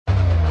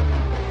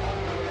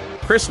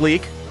Chris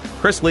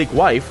Leak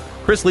Wife,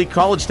 Chris Leak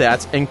College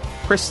Stats, and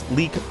Chris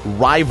Leak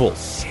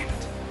Rivals.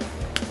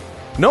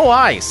 No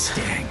eyes.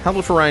 Dang. How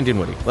about for Ryan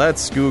Dinwiddie?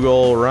 Let's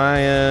Google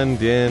Ryan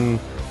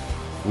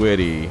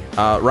Dinwiddie.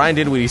 Ryan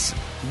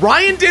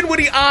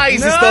Dinwiddie eyes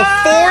is the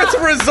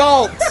fourth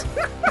result.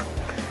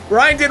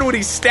 Ryan Dinwiddie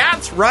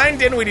stats, Ryan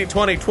Dinwiddie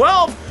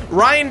 2012,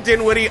 Ryan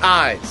Dinwiddie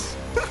eyes.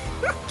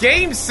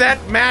 Game,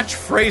 set, match,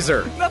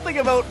 Fraser. Nothing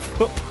about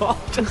football,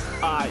 just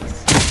eyes.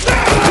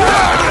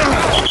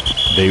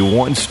 They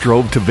once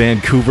drove to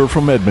Vancouver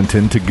from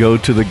Edmonton to go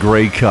to the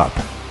Grey Cup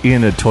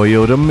in a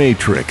Toyota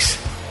Matrix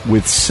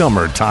with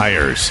summer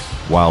tires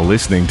while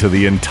listening to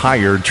the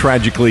entire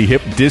Tragically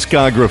Hip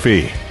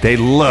discography. They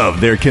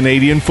love their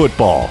Canadian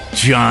football.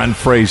 John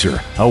Fraser,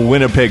 a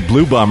Winnipeg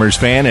Blue Bombers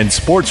fan and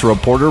sports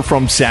reporter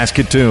from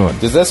Saskatoon.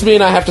 Does this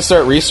mean I have to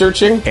start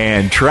researching?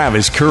 And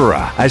Travis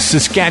Kura, a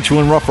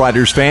Saskatchewan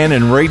Roughriders fan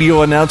and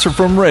radio announcer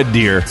from Red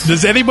Deer.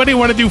 Does anybody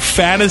want to do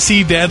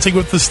fantasy Dancing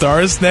with the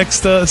Stars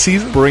next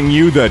season? Bring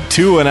you the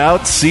 2 and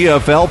Out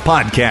CFL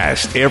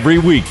Podcast. Every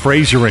week,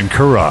 Fraser and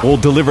Kura will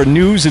deliver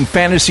news and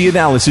fantasy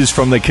analysis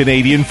from the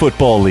Canadian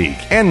Football League.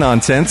 And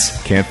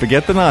nonsense. Can't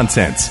forget the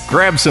nonsense.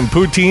 Grab some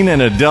poutine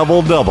and a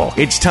double-double.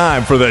 It's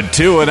time for the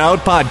 2 and Out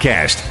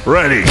Podcast.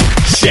 Ready,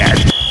 set,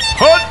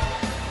 hut!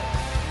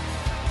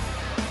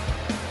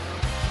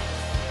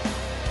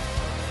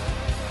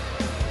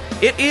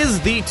 It is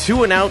the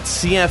 2 and Out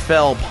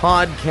CFL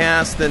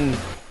Podcast, and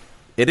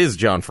it is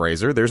John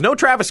Fraser. There's no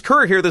Travis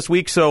Kerr here this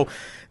week, so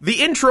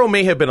the intro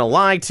may have been a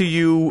lie to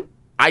you.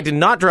 I did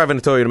not drive in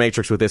a Toyota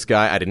Matrix with this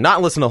guy. I did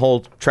not listen to the whole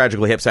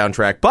Tragically Hip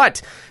soundtrack.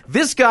 But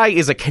this guy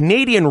is a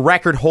Canadian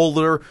record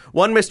holder.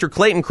 One Mr.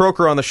 Clayton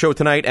Kroeker on the show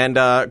tonight. And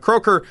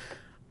Kroeker,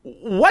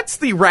 what's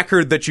the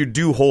record that you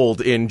do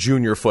hold in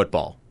junior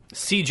football?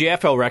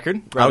 CJFL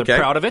record. Rather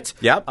proud of it.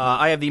 Yep.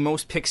 I have the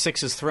most pick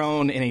sixes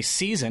thrown in a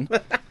season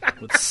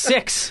with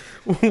 6.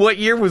 What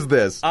year was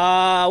this?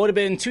 Would have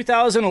been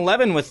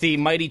 2011 with the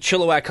mighty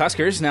Chilliwack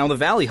Huskers, now the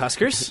Valley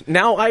Huskers.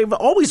 Now, I've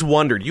always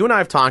wondered, you and I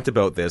have talked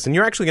about this, and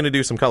you're actually going to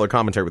do some color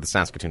commentary with the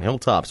Saskatoon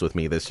Hilltops with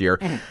me this year.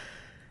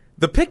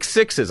 The pick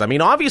sixes, I mean,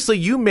 obviously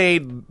you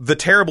made the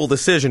terrible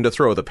decision to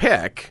throw the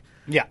pick.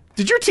 Yeah.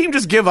 Did your team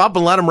just give up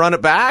and let him run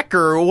it back,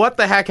 or what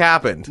the heck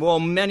happened? Well,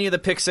 many of the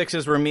pick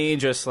sixes were me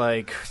just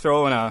like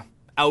throwing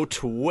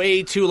out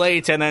way too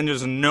late and then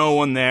just no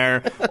one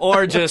there,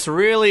 or just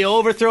really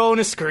overthrowing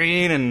a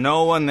screen and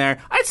no one there.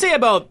 I'd say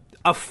about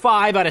a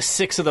 5 out of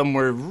 6 of them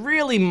were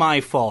really my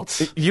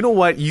fault. You know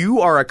what? You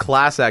are a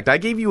class act. I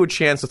gave you a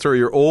chance to throw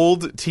your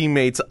old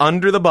teammates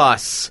under the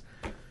bus.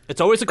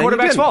 It's always the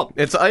quarterback's fault.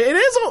 It's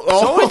It's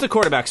always the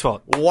quarterback's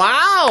fault.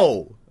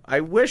 Wow. I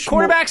wish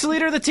quarterback's the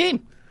leader of the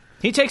team.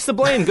 He takes the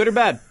blame, good or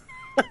bad.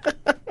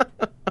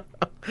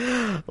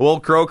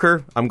 Well,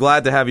 Kroeker, I'm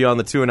glad to have you on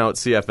the 2 and Out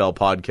CFL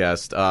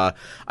podcast.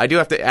 I do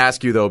have to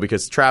ask you, though,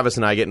 because Travis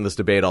and I get in this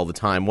debate all the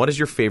time. What is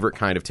your favorite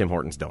kind of Tim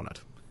Hortons donut?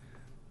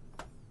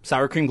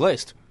 Sour cream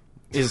glazed.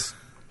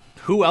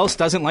 Who else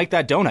doesn't like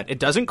that donut? It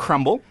doesn't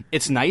crumble.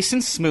 It's nice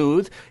and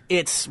smooth.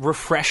 It's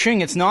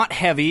refreshing. It's not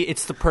heavy.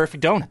 It's the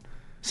perfect donut.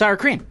 Sour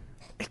cream.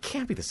 It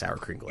can't be the sour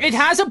cream glaze. It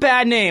has a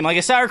bad name, like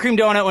a sour cream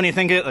donut when you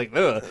think it, like,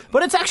 ugh.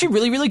 But it's actually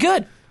really, really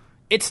good.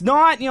 It's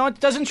not, it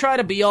doesn't try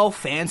to be all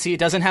fancy. It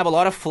doesn't have a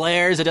lot of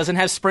flares. It doesn't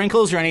have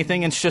sprinkles or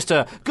anything. It's just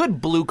a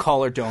good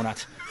blue-collar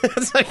donut.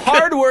 It's a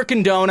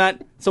hard-working donut.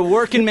 It's a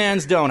working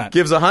man's donut.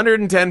 Gives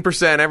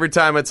 110% every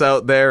time it's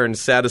out there and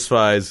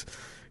satisfies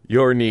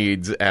your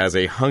needs as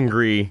a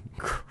hungry...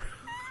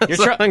 Are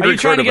you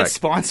trying to get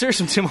sponsors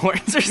from Tim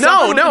Hortons or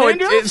something? No,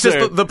 it's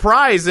just the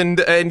prize,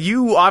 and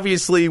you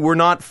obviously were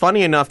not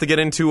funny enough to get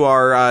into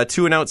our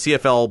 2 and Out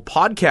CFL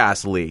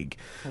podcast league.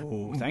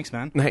 Oh, thanks,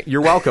 man. You're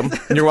welcome.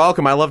 You're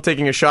welcome. I love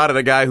taking a shot at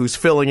a guy who's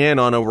filling in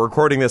on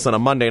recording this on a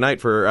Monday night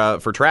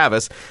for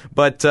Travis.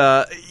 But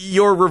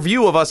your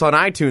review of us on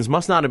iTunes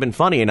must not have been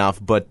funny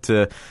enough. But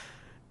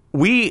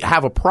we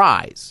have a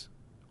prize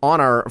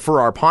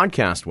for our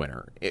podcast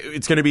winner.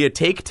 It's going to be a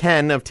Take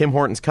 10 of Tim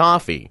Hortons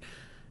coffee.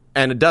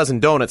 And a dozen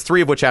donuts,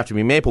 3 of which have to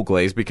be maple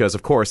glazed, because,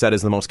 of course, that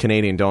is the most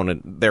Canadian donut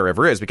there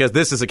ever is, because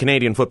this is a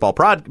Canadian football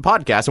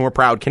podcast, and we're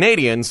proud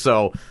Canadians,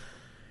 so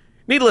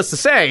needless to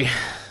say,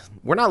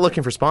 we're not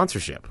looking for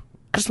sponsorship.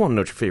 I just want to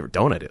know what your favorite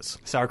donut is.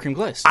 Sour cream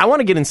glazed. I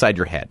want to get inside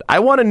your head. I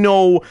want to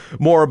know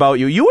more about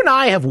you. You and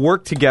I have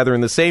worked together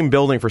in the same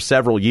building for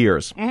several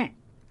years. Mm-hmm.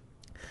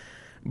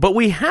 But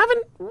we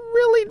haven't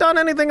really done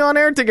anything on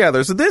air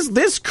together, so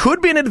this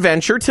could be an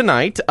adventure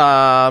tonight.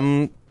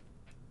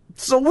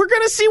 So we're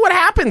going to see what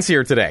happens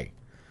here today.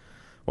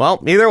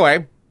 Well, either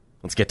way,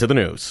 let's get to the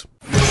news.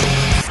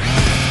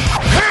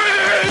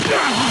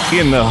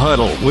 In the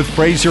Huddle with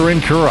Fraser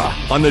and Kura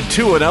on the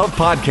 2 and Out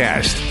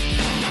Podcast.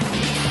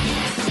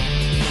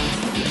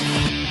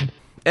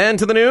 And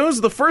to the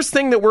news, the first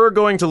thing that we're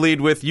going to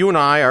lead with, you and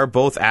I are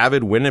both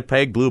avid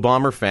Winnipeg Blue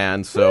Bomber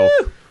fans, so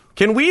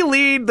can we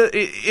lead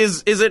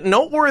is it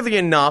noteworthy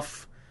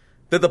enough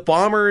that the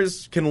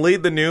Bombers can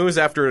lead the news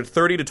after a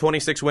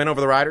 30-26 win over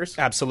the Riders?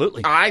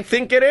 Absolutely. I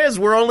think it is.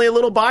 We're only a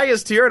little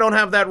biased here. I don't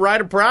have that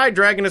Rider pride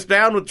dragging us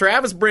down what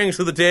Travis brings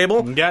to the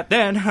table. Got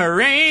that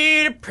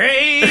Rider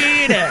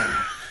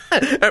pride.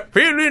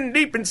 Feeling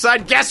deep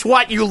inside, guess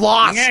what? You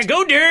lost. Yeah,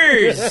 go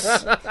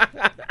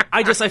Durs.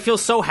 I feel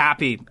so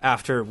happy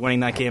after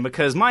winning that game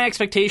because my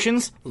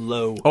expectations,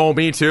 low. Oh,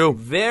 me too.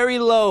 Very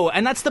low.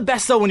 And that's the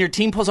best, though, when your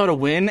team pulls out a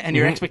win and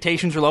your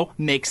expectations are low,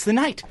 makes the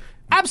night.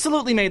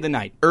 Absolutely made the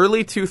night.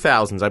 Early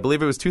 2000s, I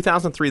believe it was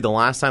 2003, the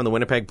last time the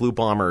Winnipeg Blue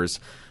Bombers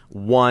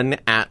won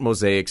at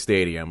Mosaic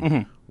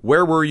Stadium.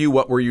 Where were you?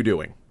 What were you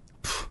doing?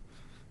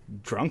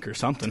 Drunk or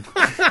something.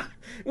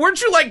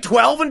 Weren't you like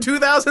 12 in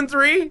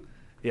 2003?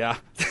 Yeah.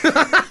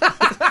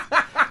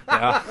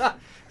 Yeah.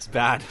 It's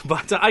bad.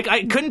 But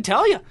I couldn't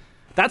tell you.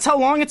 That's how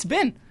long it's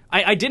been.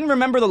 I didn't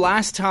remember the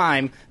last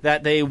time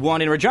that they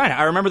won in Regina.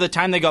 I remember the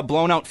time they got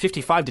blown out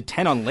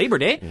 55-10 on Labor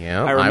Day.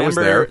 Yeah, I remember was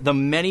there. The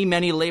many,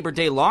 many Labor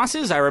Day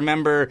losses. I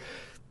remember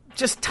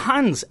just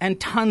tons and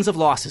tons of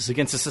losses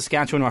against the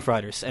Saskatchewan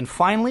Roughriders. And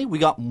finally, we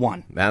got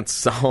one.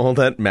 That's all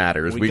that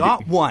matters. We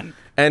got one.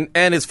 And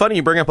it's funny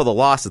you bring up all the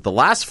losses. The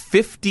last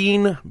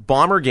 15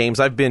 Bomber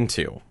games I've been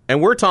to,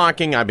 and we're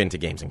talking, I've been to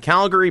games in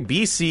Calgary,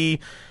 BC,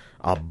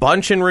 a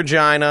bunch in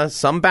Regina,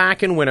 some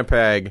back in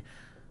Winnipeg.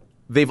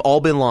 They've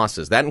all been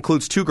losses. That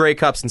includes 2 Grey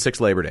Cups and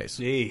 6 Labor Days.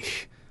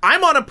 Eesh.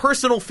 I'm on a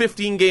personal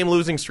 15-game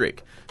losing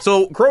streak.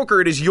 So, Kroeker,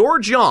 it is your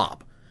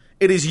job.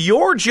 It is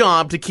your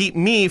job to keep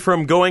me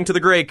from going to the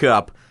Grey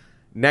Cup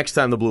next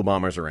time the Blue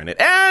Bombers are in it.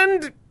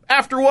 And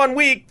after 1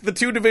 week, the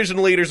 2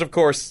 division leaders, of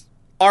course,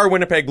 are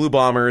Winnipeg Blue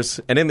Bombers,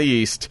 and in the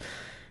East,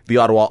 the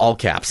Ottawa All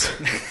Caps.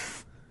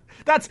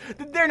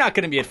 They're not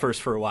going to be at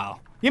first for a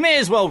while. You may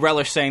as well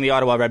relish saying the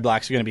Ottawa Red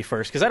Blacks are going to be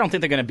first, because I don't think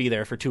they're going to be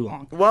there for too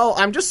long. Well,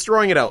 I'm just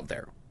throwing it out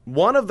there.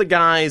 One of the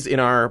guys in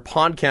our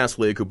podcast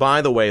league, who,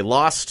 by the way,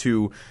 lost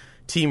to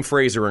Team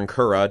Fraser and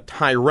Curra,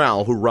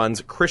 Tyrell, who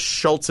runs Chris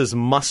Schultz's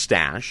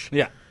mustache,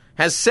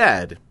 has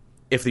said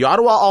if the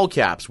Ottawa All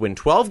Caps win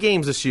 12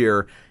 games this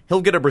year,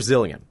 he'll get a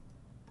Brazilian.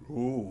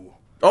 Ooh.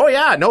 Oh,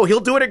 yeah. No, he'll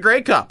do it at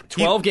Grey Cup.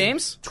 12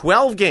 games?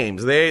 12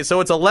 games.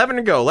 So it's 11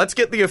 to go. Let's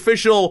get the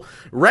official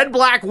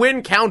red-black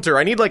win counter.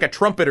 I need like a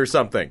trumpet or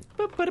something.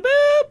 Boop, boop,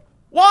 boop.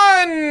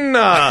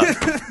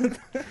 1!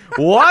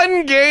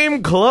 1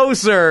 game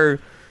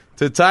closer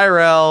to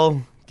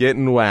Tyrell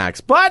getting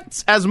waxed.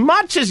 But as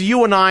much as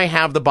you and I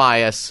have the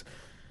bias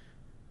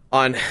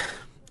on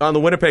the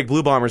Winnipeg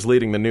Blue Bombers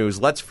leading the news,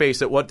 let's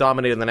face it, what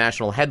dominated the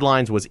national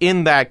headlines was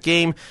in that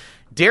game.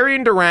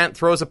 Darian Durant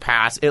throws a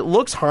pass. It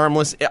looks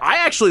harmless.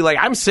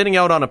 I'm sitting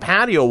out on a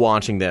patio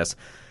watching this.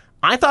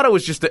 I thought it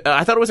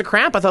was a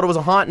cramp. I thought it was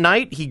a hot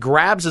night. He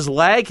grabs his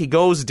leg. He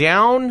goes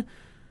down,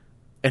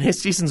 and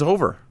his season's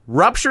over.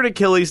 Ruptured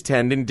Achilles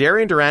tendon.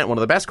 Darian Durant, one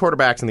of the best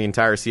quarterbacks in the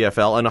entire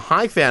CFL, and a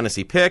high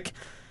fantasy pick,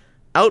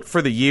 out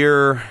for the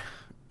year.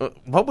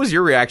 What was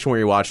your reaction when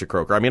you watched it,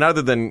 Kroeker? I mean,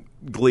 other than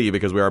glee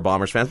because we are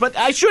Bombers fans, but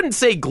I shouldn't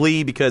say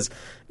glee because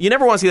you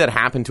never want to see that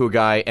happen to a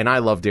guy, and I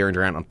love Darian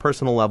Durant on a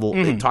personal level.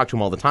 I talk to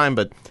him all the time,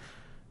 but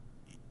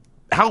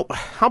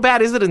how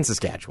bad is it in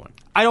Saskatchewan?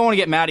 I don't want to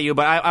get mad at you,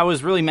 but I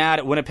was really mad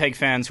at Winnipeg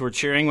fans who were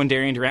cheering when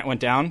Darian Durant went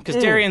down, because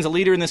Darian's a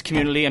leader in this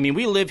community. I mean,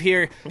 we live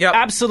here,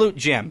 absolute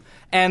gem.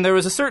 And there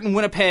was a certain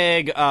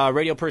Winnipeg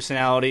radio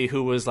personality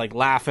who was like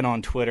laughing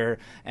on Twitter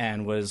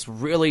and was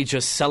really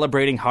just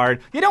celebrating hard.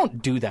 You don't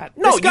do that.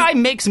 No, this guy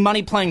makes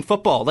money playing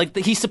football. Like,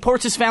 he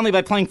supports his family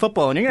by playing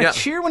football, and you're going to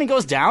cheer when he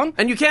goes down?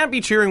 And you can't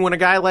be cheering when a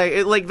guy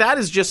like that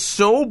is just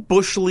so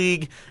Bush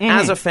League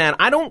as a fan.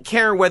 I don't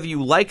care whether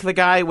you like the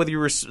guy, whether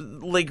you're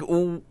like,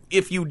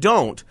 if you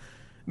don't.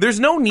 There's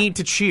no need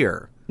to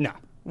cheer. No.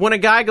 When a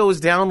guy goes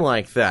down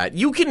like that,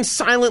 you can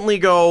silently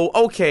go,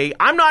 okay,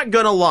 I'm not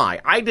going to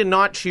lie. I did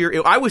not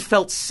cheer. I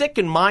felt sick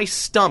in my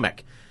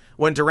stomach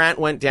when Durant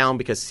went down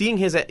because seeing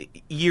his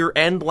year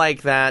end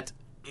like that,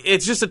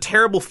 it's just a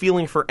terrible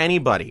feeling for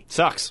anybody.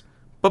 Sucks.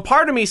 But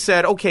part of me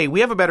said, okay,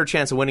 we have a better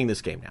chance of winning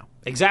this game now.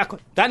 Exactly.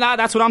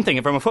 That's what I'm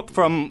thinking.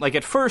 From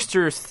at first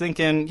you're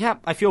thinking, yeah,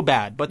 I feel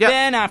bad. But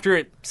then after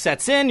it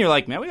sets in, you're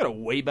like, man, we got a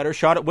way better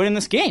shot at winning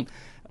this game.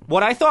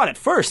 What I thought at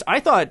first, I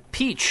thought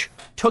Peach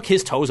took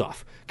his toes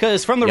off.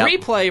 Because from the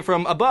replay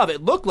from above,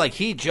 it looked like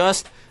he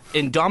just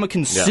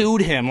Indomitian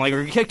sued him, like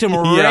or kicked him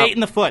right in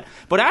the foot.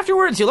 But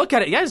afterwards, you look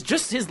at it, it's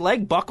just his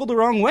leg buckled the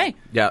wrong way.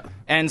 Yeah.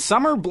 And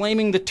some are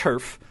blaming the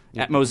turf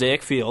at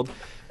Mosaic Field.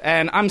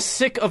 And I'm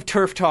sick of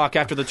turf talk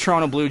after the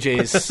Toronto Blue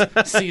Jays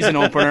season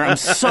opener. I'm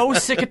so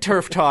sick of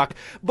turf talk.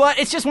 But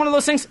it's just one of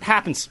those things. It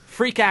happens.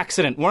 Freak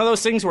accident. One of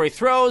those things where he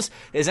throws,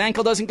 his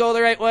ankle doesn't go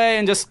the right way,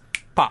 and just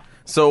pop.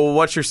 So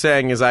what you're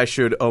saying is I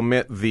should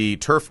omit the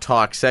turf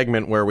talk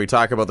segment where we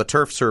talk about the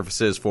turf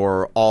surfaces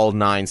for all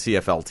 9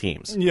 CFL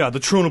teams. Yeah,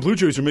 the Toronto Blue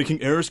Jays are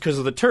making errors because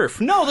of the turf.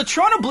 No, the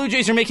Toronto Blue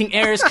Jays are making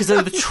errors because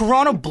of the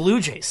Toronto Blue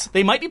Jays.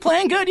 They might be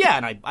playing good,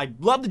 and I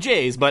love the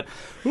Jays, but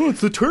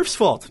it's the turf's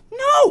fault.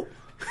 No!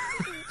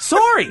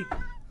 Sorry.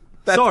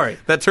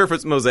 That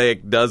surface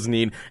mosaic does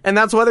need, and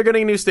that's why they're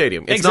getting a new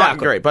stadium. It's not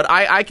great, but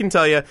I can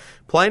tell you,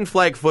 playing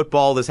flag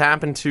football, this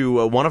happened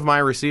to one of my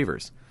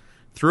receivers.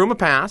 Threw him a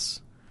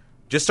pass,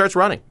 just starts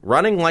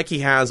running like he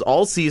has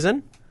all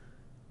season.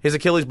 His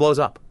Achilles blows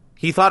up.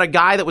 He thought a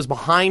guy that was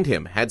behind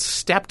him had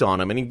stepped on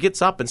him, and he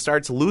gets up and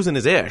starts losing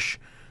his ish.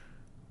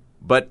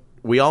 But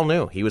we all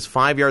knew. He was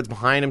 5 yards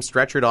behind him,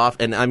 stretchered off.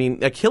 And, I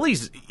mean,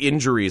 Achilles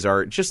injuries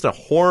are just a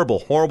horrible,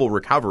 horrible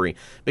recovery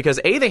because,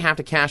 A, they have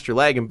to cast your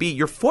leg, and B,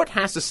 your foot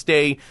has to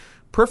stay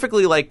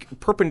perfectly,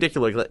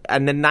 perpendicular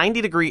at a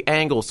 90-degree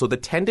angle so the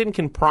tendon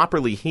can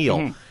properly heal.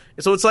 Mm-hmm.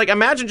 So it's like,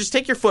 imagine, just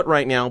take your foot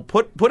right now,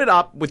 put it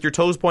up with your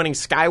toes pointing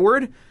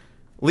skyward,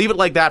 leave it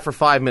like that for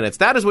 5 minutes.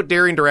 That is what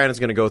Darian Durant is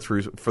going to go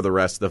through for the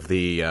rest of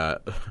the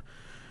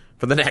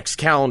for the next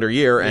calendar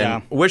year.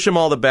 And wish him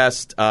all the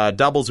best.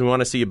 Doubles, we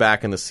want to see you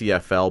back in the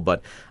CFL.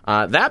 But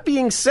that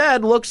being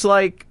said, looks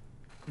like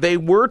they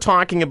were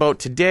talking about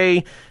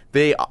today.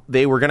 They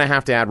were going to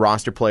have to add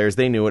roster players.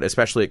 They knew it,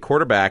 especially at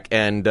quarterback.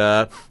 And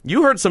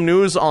you heard some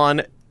news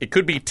on it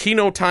could be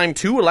Tino Time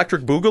 2,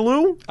 Electric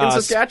Boogaloo in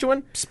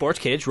Saskatchewan. Sports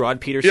Cage, Rod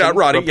Peterson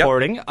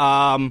reporting. Yep.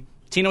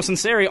 Tino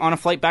Sinceri on a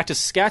flight back to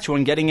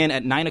Saskatchewan, getting in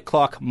at 9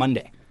 o'clock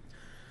Monday.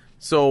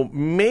 So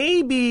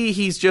maybe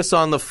he's just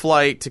on the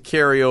flight to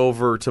carry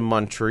over to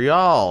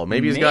Montreal.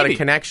 Maybe he's got a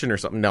connection or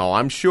something. No,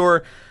 I'm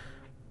sure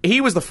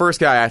he was the first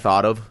guy I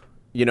thought of.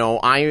 You know,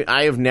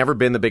 I have never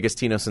been the biggest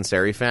Tino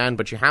Sinceri fan,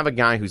 but you have a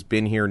guy who's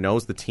been here,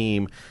 knows the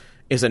team,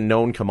 is a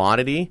known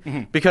commodity.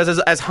 Mm-hmm. Because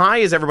as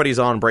high as everybody's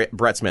on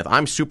Brett Smith,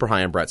 I'm super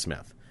high on Brett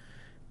Smith.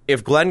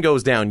 If Glenn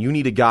goes down, you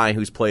need a guy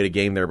who's played a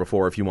game there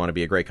before if you want to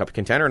be a Grey Cup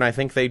contender, and I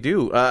think they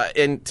do.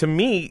 And to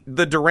me,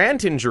 the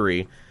Durant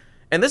injury,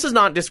 and this is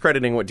not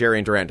discrediting what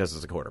Darian Durant does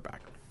as a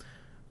quarterback,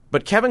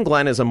 but Kevin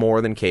Glenn is a more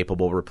than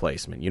capable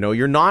replacement. You know,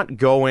 you're not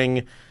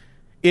going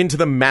into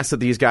the mess that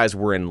these guys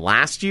were in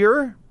last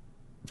year,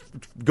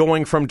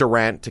 going from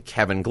Durant to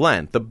Kevin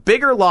Glenn. The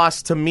bigger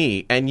loss to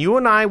me, and you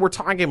and I were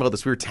talking about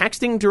this, we were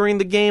texting during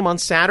the game on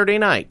Saturday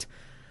night,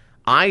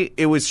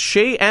 it was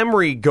Shea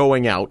Emery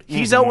going out.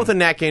 He's out with a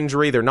neck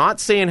injury. They're not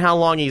saying how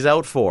long he's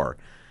out for.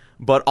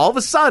 But all of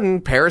a sudden,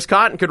 Paris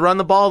Cotton could run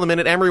the ball the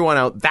minute Emery went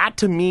out. That,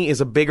 to me,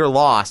 is a bigger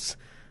loss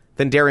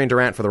than Darian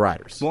Durant for the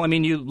Riders. Well, I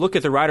mean, you look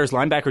at the Riders'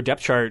 linebacker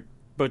depth chart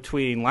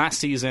between last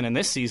season and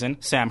this season.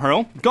 Sam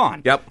Hurl,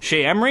 gone. Yep.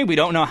 Shea Emery, we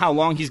don't know how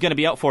long he's going to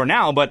be out for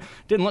now, but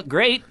didn't look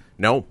great.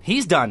 No.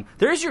 He's done.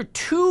 There's your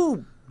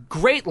two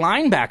great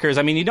linebackers.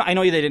 I mean, I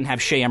know they didn't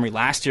have Shea Emery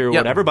last year or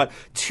whatever, but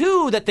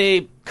two that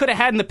they could have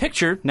had in the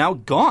picture, now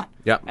gone.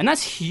 Yep. And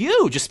that's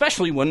huge,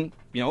 especially when,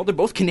 you know, they're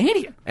both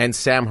Canadian. And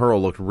Sam Hurl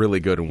looked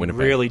really good in Winnipeg.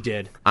 Really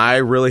did. I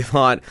really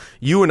thought,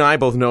 you and I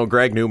both know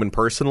Greg Newman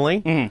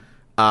personally. Mm-hmm.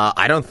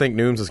 I don't think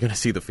Nooms is going to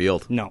see the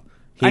field. No.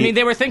 I mean,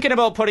 they were thinking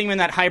about putting him in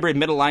that hybrid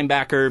middle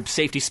linebacker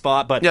safety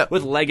spot, but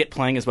with Leggett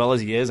playing as well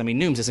as he is, I mean,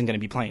 Nooms isn't going to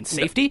be playing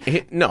safety.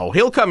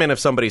 He'll come in if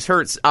somebody's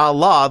hurt, a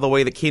la the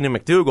way that Keenan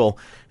McDougall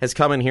has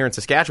come in here in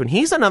Saskatchewan.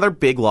 He's another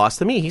big loss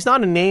to me. He's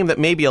not a name that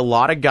maybe a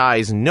lot of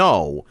guys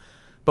know,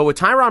 but with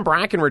Tyrone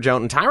Brackenridge out,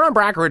 and Tyrone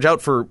Brackenridge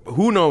out for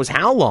who knows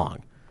how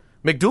long,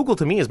 McDougall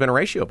to me has been a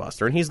ratio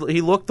buster, and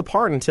he looked the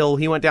part until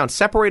he went down.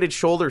 Separated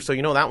shoulders, so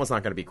you know that one's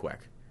not going to be quick.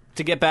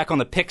 To get back on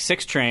the pick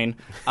six train,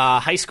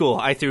 high school,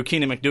 I threw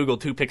Keenan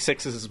McDougall 2 pick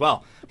sixes as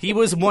well. He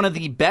was one of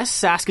the best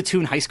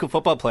Saskatoon high school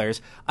football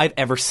players I've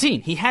ever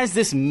seen. He has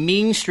this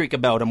mean streak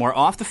about him where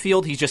off the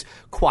field he's just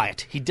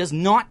quiet. He does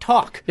not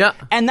talk. Yeah.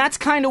 And that's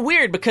kind of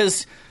weird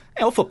because,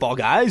 you know, football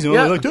guys,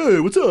 they're like,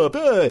 hey, what's up?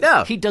 Hey.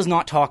 Yeah. He does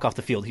not talk off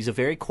the field. He's a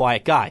very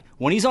quiet guy.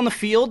 When he's on the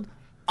field,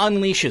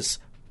 unleashes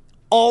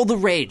all the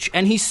rage,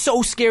 and he's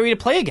so scary to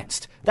play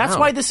against. That's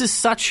why this is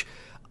such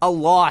a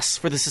loss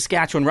for the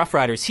Saskatchewan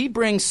Roughriders. He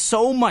brings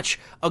so much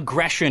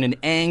aggression and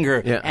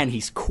anger, and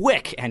he's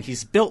quick, and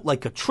he's built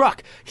like a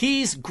truck.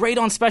 He's great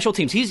on special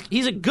teams.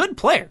 He's a good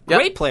player,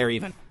 great player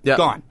even.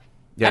 Gone.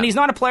 Yeah. And he's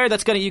not a player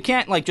that's going to, you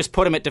can't like just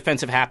put him at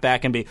defensive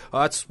halfback and be,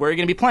 that's where you're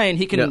going to be playing.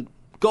 He can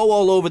go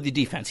all over the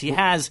defense.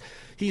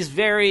 He's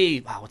very,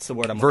 what's the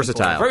word I'm looking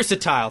for?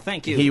 Versatile,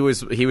 thank you. He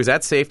was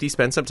at safety,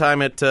 spent some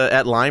time at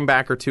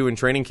linebacker too in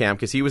training camp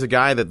because he was a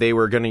guy that they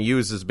were going to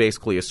use as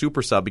basically a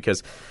super sub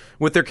because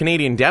with their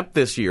Canadian depth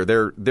this year,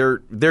 they're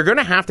going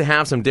to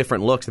have some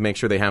different looks to make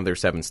sure they have their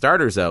 7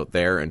 starters out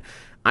there. And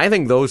I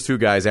think those two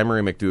guys, Emery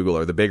and McDougall,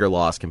 are the bigger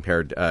loss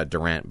compared to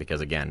Durant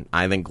because, again,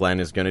 I think Glenn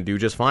is going to do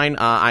just fine.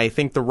 I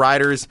think the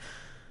Riders,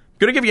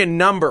 going to give you a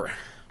number.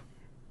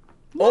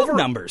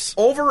 Numbers.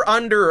 Over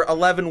under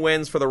 11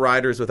 wins for the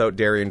Riders without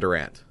Darian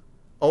Durant.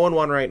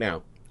 0-1 right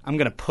now. I'm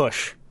going to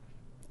push.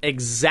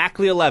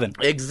 Exactly 11.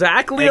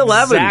 Exactly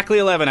 11. Exactly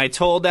 11. I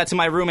told that to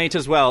my roommate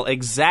as well.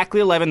 Exactly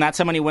 11. That's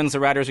how many wins the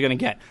Riders are going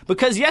to get.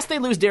 Because, yes, they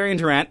lose Darian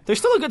Durant. They're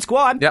still a good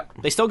squad. Yep.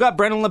 They still got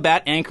Brendan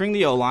Labatt anchoring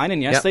the O-line.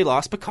 And, yes, they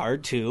lost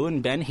Picard, too,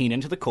 and Ben Heenan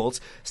to the Colts.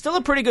 Still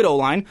a pretty good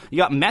O-line. You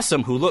got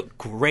Messam, who looked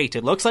great.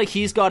 It looks like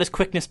he's got his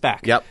quickness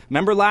back. Yep.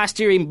 Remember last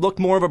year he looked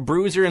more of a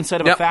bruiser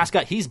instead of a fast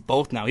guy? He's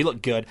both now. He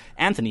looked good.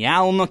 Anthony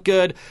Allen looked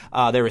good.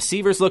 Their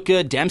receivers looked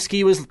good.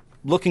 Dembski was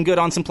looking good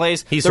on some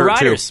plays. He's the hurt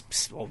too.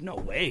 Riders, oh, no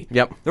way.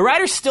 Yep. The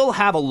Riders still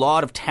have a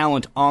lot of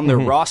talent on their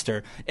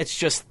roster. It's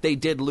just they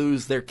did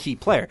lose their key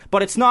player.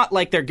 But it's not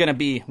like they're going to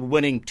be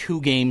winning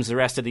 2 games the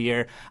rest of the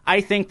year.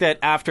 I think that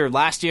after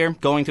last year,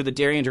 going through the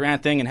Darian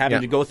Durant thing and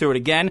having to go through it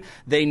again,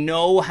 they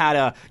know how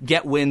to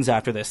get wins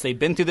after this. They've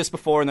been through this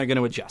before, and they're going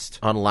to adjust.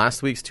 On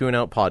last week's 2 and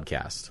Out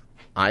podcast,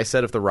 I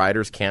said if the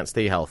Riders can't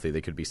stay healthy,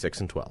 they could be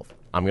 6-12.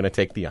 I'm going to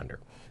take the under.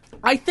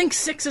 I think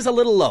 6 is a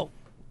little low.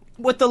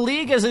 With the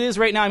league as it is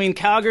right now, I mean,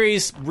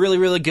 Calgary's really,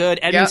 really good.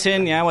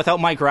 Edmonton, without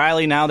Mike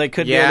Riley now, they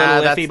could be a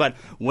little iffy. But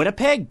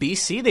Winnipeg,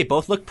 BC, they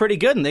both look pretty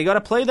good, and they got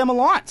to play them a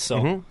lot.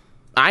 So,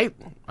 I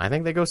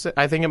think they go.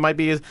 I think it might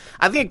be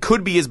I think it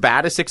could be as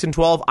bad as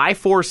 6-12. I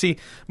foresee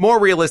more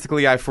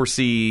realistically. I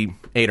foresee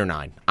 8 or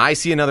 9. I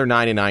see another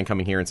 9-9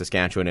 coming here in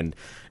Saskatchewan. And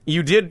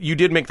you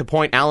did make the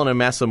point. Allen and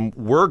Messam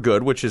were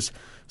good, which is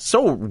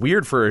so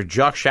weird for a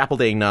Jock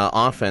Chapeldane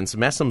offense.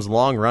 Messam's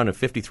long run of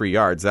 53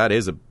 yards. That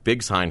is a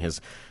big sign.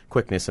 His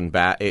quickness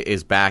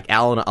is back.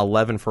 Allen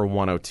 11 for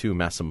 102.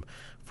 Messam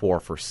 4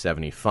 for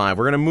 75.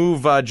 We're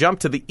gonna jump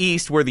to the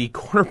east where the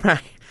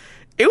quarterback.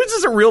 It was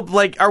just a real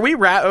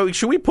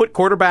should we put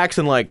quarterbacks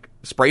in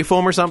spray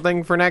foam or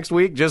something for next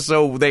week just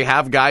so they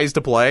have guys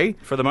to play?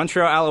 For the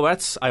Montreal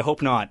Alouettes, I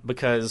hope not,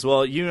 because,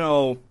 well, you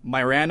know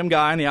my random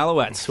guy in the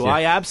Alouettes, who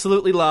I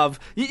absolutely love.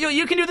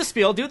 You can do the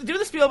spiel. Do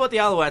the spiel about the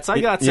Alouettes. I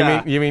got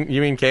you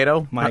mean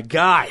Cato? My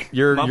guy.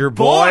 Your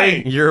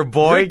boy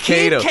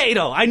Cato.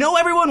 Cato. I know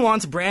everyone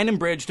wants Brandon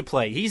Bridge to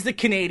play. He's the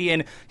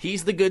Canadian.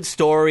 He's the good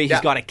story.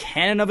 He's got a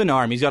cannon of an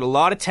arm. He's got a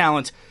lot of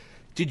talent.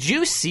 Did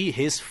you see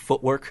his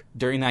footwork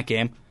during that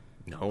game?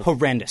 No.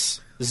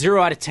 Horrendous.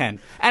 0 out of 10.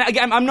 And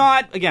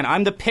again,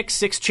 I'm the pick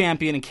 6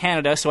 champion in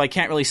Canada, so I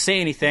can't really say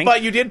anything.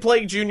 But you did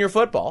play junior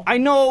football. I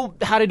know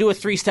how to do a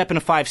 3-step and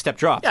a 5-step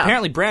drop. Yeah.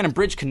 Apparently, Brandon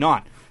Bridge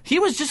cannot. He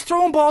was just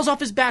throwing balls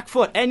off his back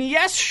foot. And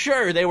yes,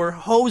 sure, they were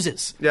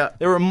hoses. Yeah.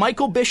 They were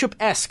Michael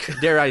Bishop-esque,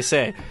 dare I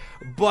say.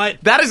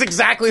 But that is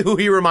exactly who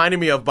he reminded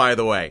me of, by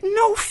the way.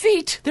 No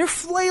feet. They're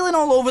flailing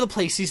all over the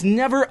place. He's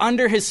never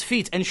under his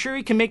feet. And sure,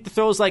 he can make the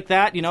throws like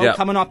that,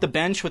 coming off the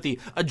bench with the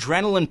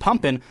adrenaline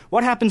pumping.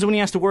 What happens when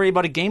he has to worry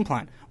about a game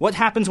plan? What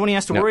happens when he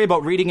has to worry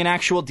about reading an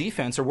actual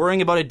defense or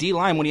worrying about a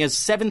D-line when he has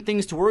 7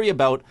 things to worry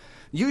about?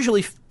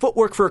 Usually,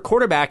 footwork for a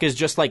quarterback is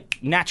just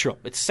natural.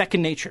 It's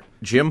second nature.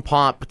 Jim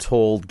Popp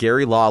told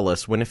Gary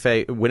Lawless,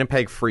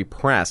 Winnipeg Free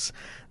Press,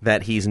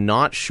 that he's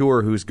not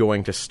sure who's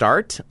going to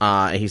start.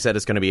 He said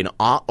it's going to be an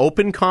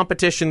open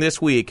competition this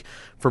week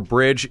for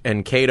Bridge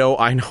and Cato.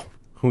 I know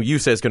who you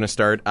say is going to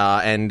start.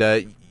 And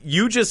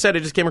you just said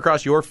it just came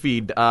across your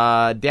feed.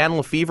 Dan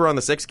Lefevre on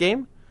the 6th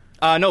game?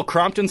 No,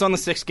 Crompton's on the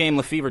 6th game.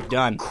 Lefevre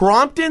done.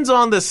 Crompton's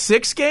on the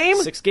 6th game?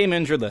 6-game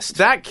injured list.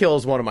 That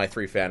kills one of my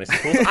 3 fantasy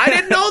pools. I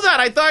didn't know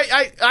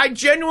that. I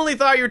genuinely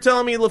thought you were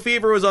telling me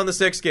Lefevre was on the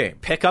 6th game.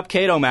 Pick up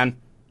Cato, man.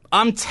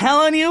 I'm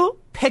telling you,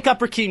 pick up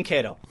Rakeem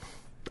Cato.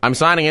 I'm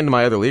signing into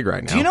my other league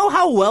right now. Do you know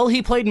how well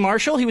he played in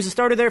Marshall? He was a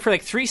starter there for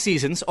 3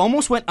 seasons,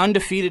 almost went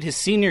undefeated his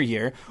senior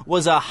year,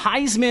 was a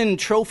Heisman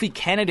Trophy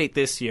candidate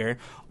this year.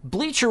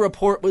 Bleacher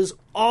Report was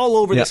all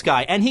over this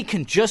guy, and he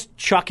can just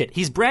chuck it.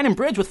 He's Brandon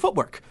Bridge with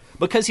footwork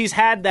because he's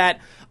had that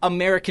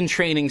American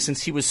training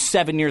since he was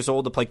 7 years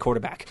old to play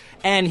quarterback.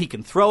 And he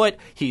can throw it.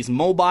 He's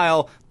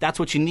mobile. That's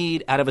what you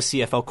need out of a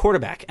CFL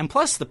quarterback. And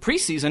plus, the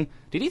preseason,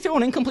 did he throw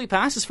an incomplete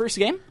pass his first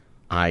game?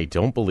 I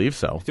don't believe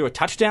so. Threw a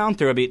touchdown.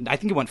 I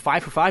think he went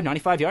 5 for 5,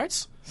 95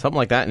 yards. Something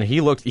like that. And he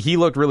looked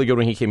really good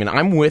when he came in.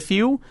 I'm with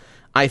you.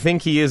 I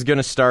think he is going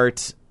to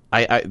start.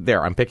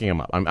 I'm picking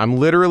him up. I'm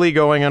literally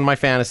going on my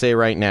fantasy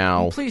right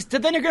now. Please,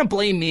 then you're going to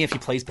blame me if he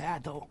plays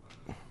bad, though.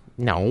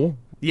 No.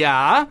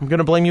 Yeah? I'm going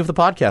to blame you if the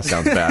podcast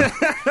sounds bad.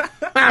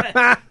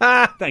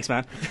 Thanks,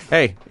 man.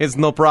 Hey, it's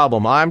no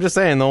problem. I'm just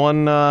saying the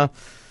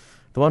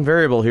one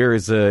variable here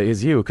is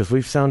you, because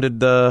we've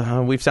sounded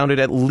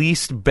at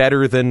least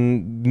better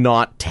than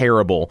not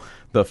terrible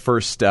the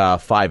first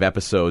 5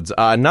 episodes.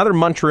 Another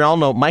Montreal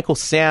note: Michael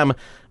Sam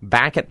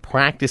back at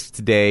practice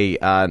today.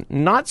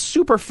 Not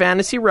super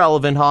fantasy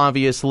relevant,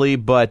 obviously,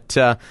 but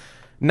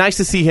nice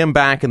to see him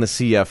back in the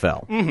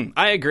CFL. Mm-hmm.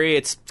 I agree.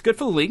 It's good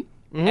for the league.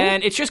 Mm-hmm.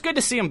 And it's just good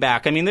to see him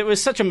back. I mean, it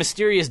was such a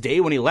mysterious day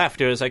when he left.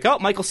 It was like, oh,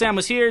 Michael Sam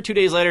was here. 2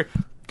 days later,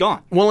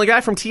 gone. Well, a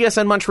guy from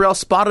TSN Montreal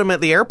spotted him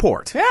at the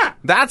airport. Yeah.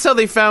 That's how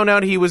they found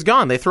out he was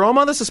gone. They throw him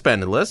on the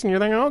suspended list, and you're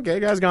thinking, okay,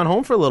 guy's gone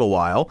home for a little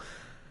while.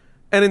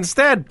 And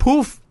instead,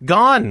 poof,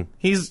 gone.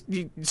 He's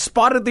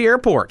spotted at the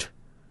airport.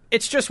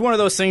 It's just one of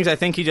those things. I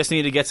think he just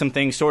needed to get some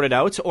things sorted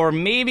out. Or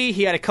maybe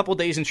he had a couple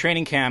days in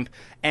training camp,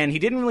 and he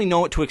didn't really know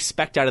what to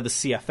expect out of the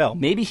CFL.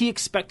 Maybe he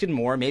expected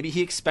more. Maybe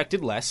he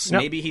expected less.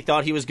 Nope. Maybe he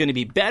thought he was going to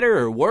be better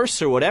or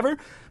worse or whatever.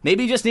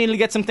 Maybe he just needed to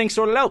get some things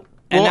sorted out.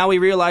 And now he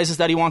realizes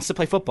that he wants to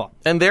play football.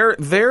 And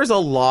there's a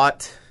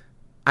lot.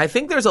 I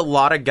think there's a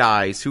lot of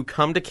guys who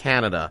come to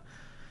Canada,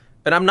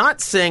 and I'm not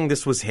saying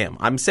this was him.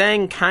 I'm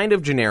saying kind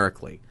of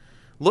generically.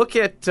 Look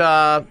at,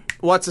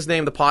 what's his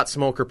name, the pot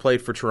smoker,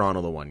 played for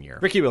Toronto the one year.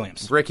 Ricky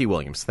Williams. Ricky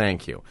Williams,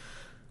 thank you.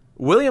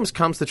 Williams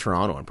comes to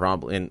Toronto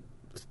and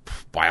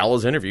by all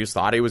his interviews,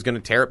 thought he was going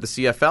to tear up the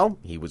CFL.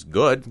 He was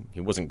good. He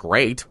wasn't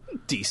great.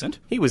 Decent.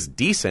 He was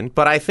decent,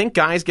 but I think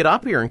guys get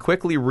up here and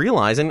quickly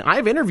realize, and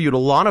I've interviewed a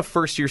lot of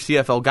first-year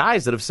CFL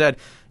guys that have said,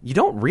 you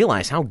don't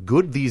realize how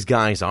good these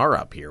guys are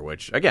up here,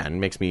 which, again,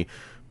 makes me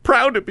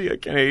proud to be a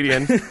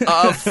Canadian.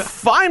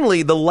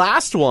 Finally, the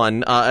last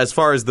one, as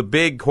far as the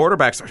big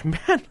quarterbacks,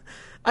 man,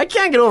 I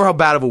can't get over how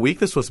bad of a week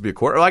this was to be a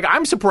quarter. Like,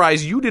 I'm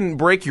surprised you didn't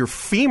break your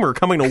femur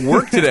coming to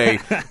work today,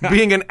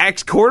 being an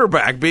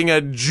ex-quarterback, being a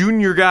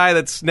junior guy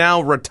that's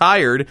now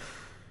retired.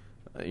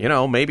 You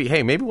know, maybe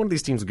one of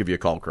these teams will give you a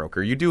call,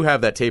 Kroeker. You do have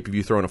that tape of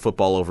you throwing a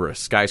football over a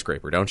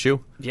skyscraper, don't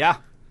you? Yeah.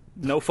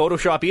 No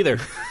Photoshop either.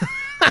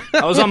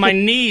 I was on my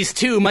knees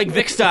too, Mike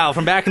Vick style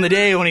from back in the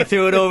day when he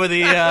threw it over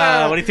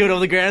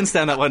the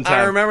grandstand that one time.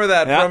 I remember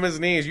that from his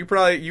knees. You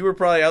were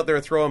probably out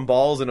there throwing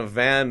balls in a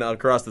van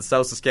across the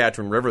South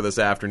Saskatchewan River this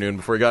afternoon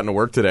before you got into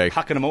work today.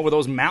 Hucking them over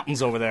those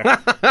mountains over there.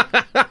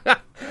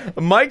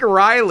 Mike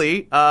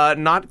Riley,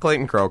 not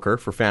Clayton Kroeker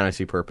for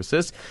fantasy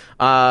purposes.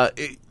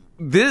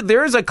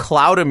 There's a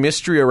cloud of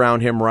mystery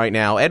around him right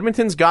now.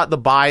 Edmonton's got the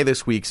bye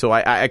this week, so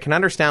I can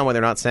understand why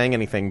they're not saying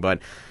anything, but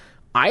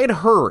I had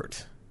heard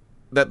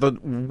that the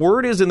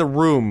word is in the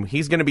room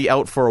he's going to be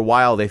out for a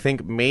while. They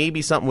think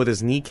maybe something with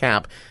his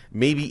kneecap,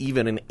 maybe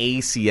even an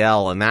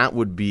ACL, and that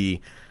would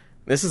be...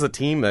 This is a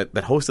team that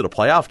hosted a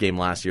playoff game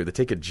last year that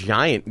take a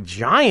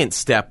giant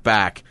step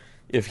back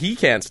if he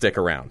can't stick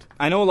around.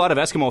 I know a lot of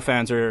Eskimo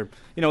fans are,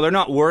 they're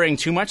not worrying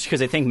too much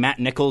because they think Matt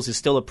Nichols is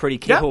still a pretty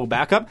capable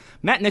backup.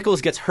 Matt Nichols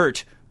gets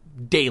hurt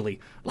daily.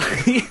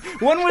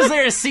 When was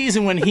there a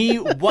season when he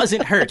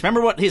wasn't hurt? Remember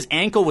what his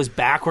ankle was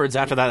backwards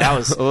after that? That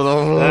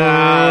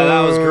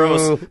was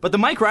gross. But the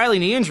Mike Riley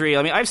knee injury,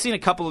 I mean, I've seen a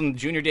couple in the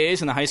junior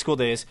days and the high school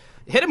days.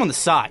 Hit him on the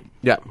side.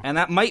 Yeah. And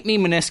that might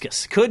mean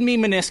meniscus. Could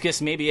mean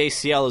meniscus, maybe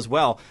ACL as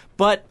well.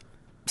 But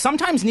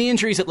sometimes knee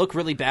injuries that look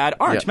really bad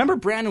aren't. Yeah. Remember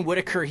Brandon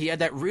Whitaker? He had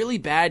that really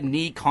bad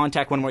knee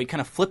contact one where he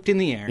kind of flipped in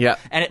the air. Yeah.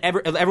 And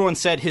everyone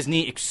said his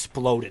knee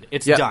exploded.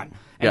 It's done.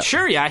 And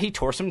sure, he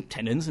tore some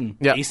tendons and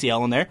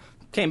ACL in there.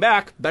 Came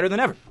back better than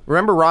ever.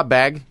 Remember Rob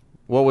Bagg?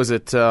 What was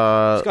it? He's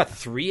got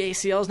 3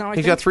 ACLs now, I think.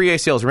 He's got 3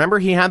 ACLs. Remember,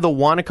 he had the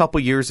one a couple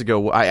years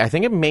ago. I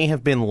think it may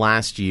have been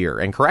last year.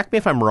 And correct me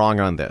if I'm wrong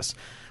on this.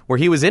 Where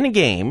he was in a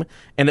game,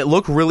 and it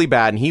looked really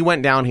bad, and he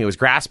went down, he was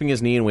grasping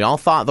his knee, and we all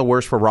thought the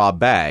worst for Rob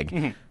Bagg.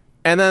 Mm-hmm.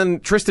 And then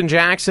Tristan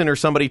Jackson or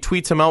somebody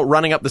tweets him out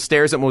running up the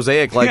stairs at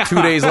Mosaic like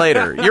 2 days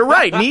later. You're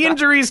right. Knee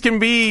injuries can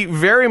be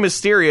very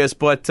mysterious,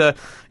 but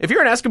if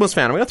you're an Eskimos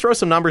fan, I'm going to throw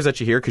some numbers at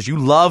you here because you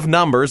love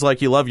numbers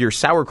like you love your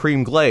sour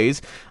cream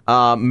glaze.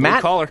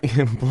 Matt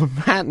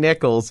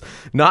Nichols,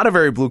 not a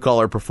very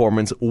blue-collar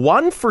performance.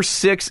 1 for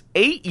 6,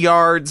 8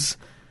 yards,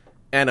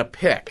 and a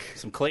pick.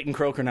 Some Clayton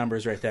Kroeker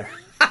numbers right there.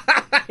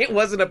 It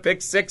wasn't a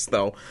pick 6,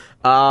 though.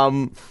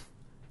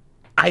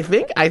 I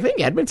think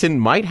Edmonton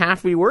might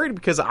have to be worried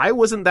because I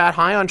wasn't that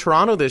high on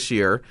Toronto this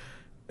year,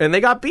 and they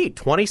got beat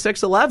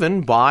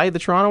 26-11 by the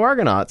Toronto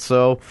Argonauts.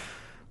 So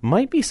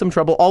might be some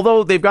trouble.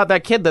 Although they've got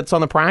that kid that's on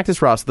the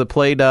practice roster that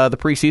played the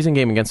preseason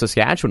game against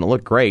Saskatchewan. It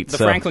looked great. The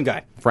Franklin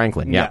guy.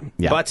 Franklin, yeah.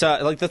 But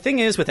the thing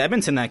is with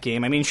Edmonton that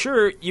game, I mean,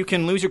 sure, you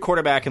can lose your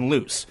quarterback and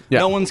lose. Yeah.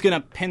 No one's going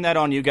to pin that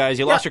on you guys.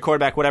 You lost your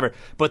quarterback, whatever.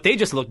 But they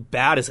just look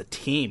bad as a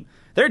team.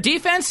 Their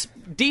defense,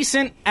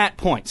 decent at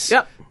points.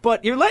 Yep.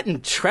 But you're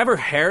letting Trevor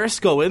Harris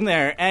go in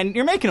there, and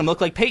you're making him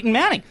look like Peyton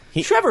Manning.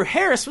 Trevor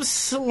Harris was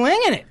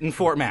slinging it in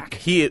Fort Mac.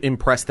 He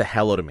impressed the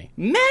hell out of me.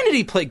 Man, did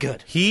he play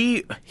good.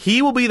 He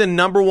will be the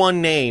number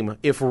one name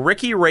if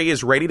Ricky Ray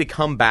is ready to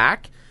come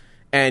back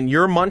and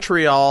you're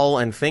Montreal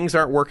and things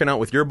aren't working out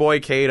with your boy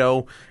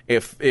Cato.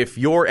 If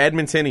you're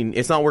Edmonton and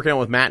it's not working out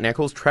with Matt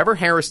Nichols, Trevor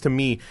Harris to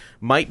me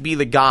might be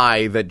the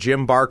guy that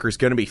Jim Barker's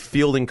going to be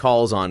fielding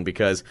calls on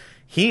because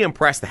he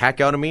impressed the heck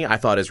out of me. I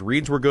thought his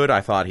reads were good.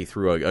 I thought he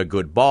threw a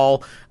good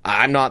ball.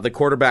 I'm not the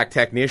quarterback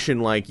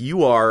technician like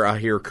you are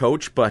here,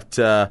 Coach, but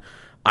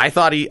I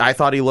thought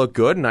he looked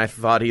good, and I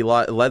thought he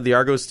led the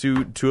Argos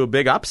to a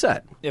big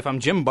upset. If I'm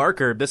Jim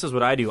Barker, this is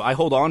what I do. I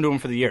hold on to him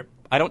for the year.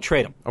 I don't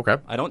trade him. Okay.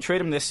 I don't trade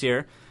him this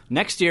year.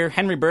 Next year,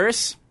 Henry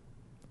Burris,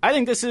 I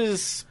think this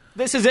is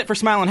it for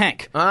Smiling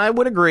Hank. I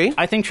would agree.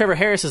 I think Trevor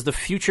Harris is the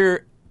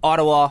future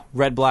Ottawa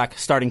Red-Black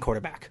starting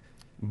quarterback.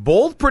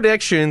 Bold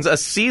predictions a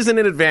season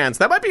in advance.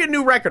 That might be a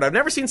new record. I've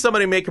never seen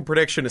somebody make a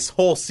prediction a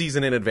whole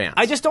season in advance.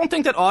 I just don't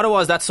think that Ottawa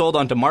is that sold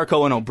on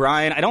DeMarco and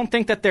O'Brien. I don't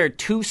think that they're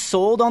too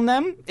sold on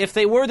them. If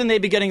they were, then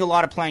they'd be getting a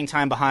lot of playing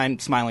time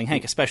behind Smiling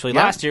Hank, especially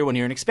last year when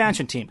you're an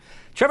expansion team.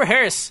 Trevor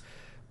Harris,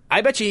 I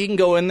bet you he can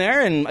go in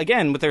there, and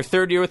again, with their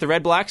third year with the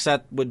Red Blacks,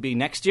 that would be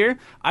next year,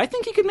 I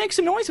think he could make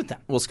some noise with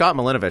them. Well, Scott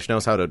Milinovich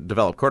knows how to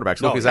develop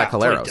quarterbacks. Look at Zach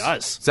Caleros. He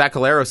does. Zach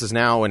Caleros is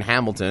now in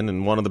Hamilton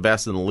and one of the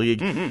best in the league.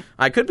 Mm-hmm.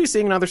 I could be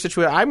seeing another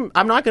situation.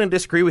 I'm not going to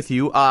disagree with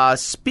you.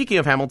 Speaking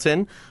of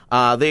Hamilton,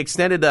 they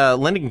extended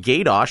Lyndon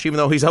Gaydosh, even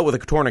though he's out with a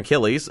torn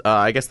Achilles.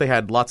 I guess they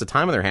had lots of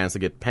time on their hands to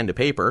get pen to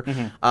paper.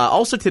 Mm-hmm.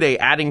 Also today,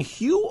 adding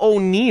Hugh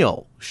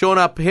O'Neill, showing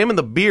up, him and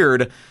the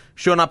beard,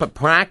 showing up at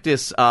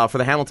practice for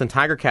the Hamilton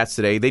Tiger Cats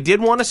today. They did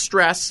want to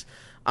stress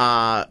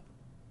that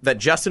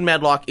Justin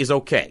Medlock is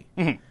okay.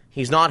 Mm-hmm.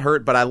 He's not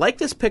hurt, but I like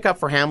this pickup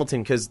for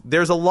Hamilton because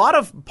there's a lot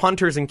of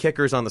punters and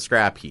kickers on the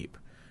scrap heap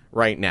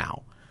right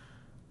now.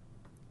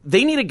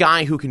 They need a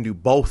guy who can do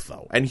both,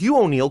 though, and Hugh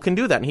O'Neill can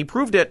do that, and he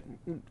proved it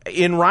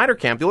in Ryder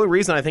Camp. The only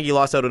reason I think he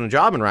lost out on a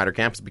job in Ryder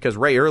Camp is because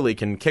Ray Early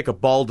can kick a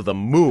ball to the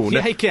moon.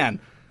 Yeah, he can.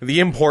 The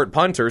import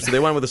punter, so they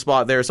went with a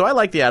spot there. So I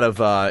like the out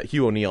of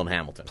Hugh O'Neill and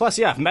Hamilton. Plus,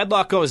 if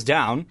Medlock goes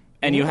down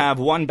and you have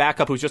one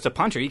backup who's just a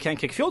punter, you can't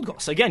kick field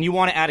goals. Again, you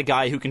want to add a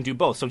guy who can do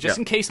both. So just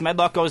in case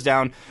Medlock goes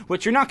down,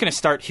 which you're not going to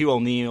start Hugh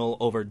O'Neill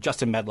over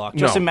Justin Medlock.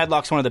 Justin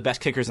Medlock's one of the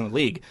best kickers in the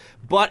league.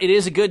 But it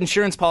is a good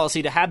insurance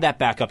policy to have that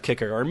backup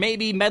kicker. Or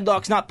maybe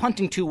Medlock's not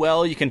punting too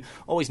well. You can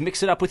always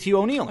mix it up with Hugh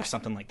O'Neill or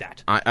something like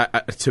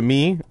that. To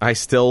me, I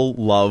still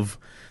love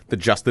the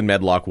Justin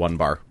Medlock one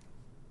bar.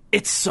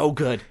 It's so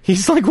good.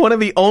 He's like one of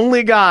the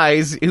only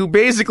guys who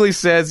basically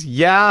says,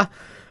 yeah,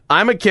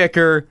 I'm a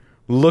kicker.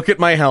 Look at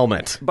my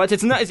helmet. But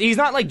he's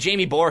not like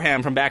Jamie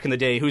Borham from back in the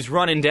day who's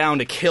running down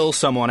to kill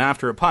someone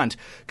after a punt.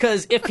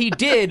 Because if he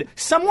did,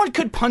 someone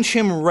could punch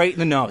him right in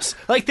the nose.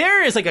 Like,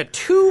 there is like a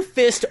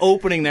two-fist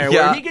opening there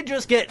where he could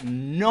just get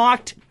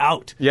knocked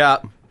out. Yeah.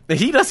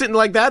 He doesn't,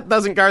 like, that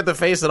doesn't guard the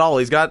face at all.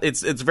 He's got,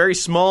 it's very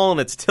small and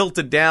it's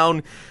tilted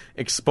down.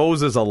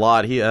 Exposes a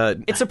lot.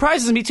 It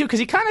surprises me too because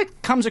he kind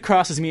of comes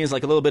across as me as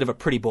like a little bit of a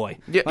pretty boy.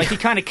 Yeah. Like he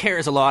kind of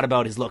cares a lot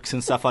about his looks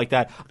and stuff like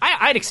that.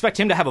 I'd expect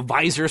him to have a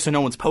visor so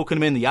no one's poking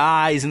him in the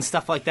eyes and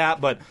stuff like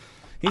that. But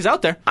he's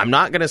out there. I'm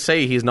not going to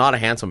say he's not a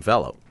handsome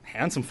fellow.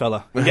 Handsome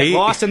fella. You get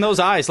lost in those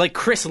eyes. Like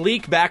Chris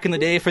Leak back in the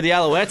day for the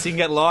Alouettes. You can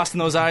get lost in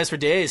those eyes for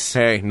days.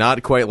 Hey,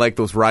 not quite like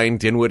those Ryan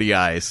Dinwiddie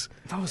eyes.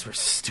 Those were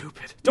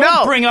stupid.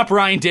 Don't bring up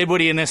Ryan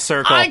Dinwiddie in this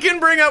circle. I can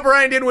bring up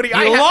Ryan Dinwiddie.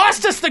 He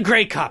lost us the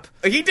Grey Cup.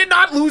 He did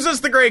not lose us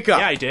the Grey Cup.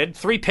 Yeah, he did.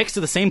 3 picks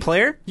to the same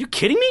player? You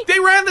kidding me? They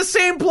ran the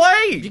same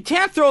play. You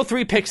can't throw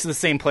 3 picks to the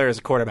same player as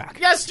a quarterback.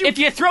 Yes, if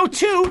you throw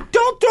 2,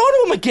 don't throw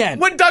to him again.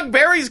 When Doug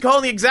Barry's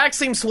calling the exact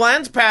same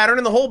slants pattern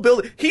in the whole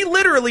building, he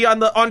literally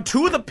on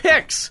 2 of the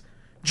picks,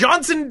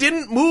 Johnson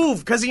didn't move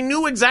because he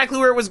knew exactly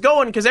where it was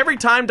going because every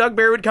time Doug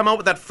Barry would come out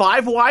with that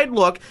 5-wide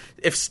look,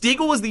 if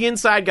Stiegel was the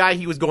inside guy,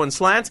 he was going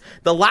slants.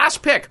 The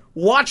last pick,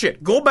 watch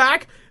it. Go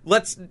back.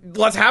 Let's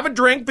have a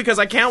drink because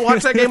I can't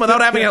watch that game without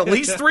having at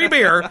least 3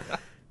 beer.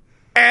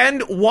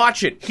 And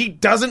watch it. He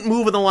doesn't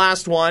move in the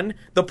last one.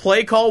 The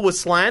play call was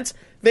slants.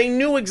 They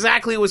knew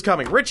exactly it was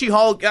coming. Richie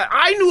Hall,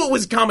 I knew it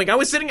was coming. I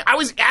was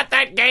at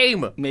that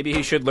game. Maybe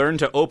he should learn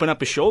to open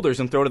up his shoulders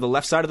and throw to the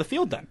left side of the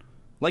field then.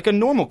 Like a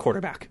normal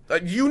quarterback.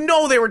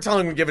 They were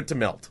telling him to give it to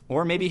Milt.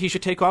 Or maybe he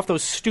should take off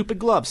those stupid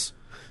gloves.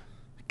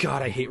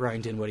 God, I hate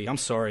Ryan Dinwiddie. I'm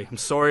sorry. I'm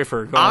sorry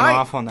for going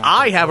off on that.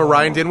 I have a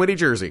Ryan Dinwiddie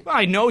jersey.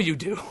 I know you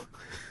do.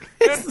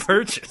 Good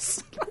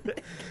purchase.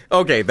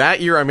 Okay,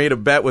 that year I made a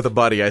bet with a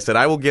buddy. I said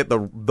I will get the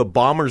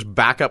Bombers'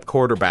 backup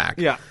quarterback.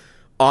 Yeah.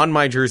 On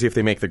my jersey if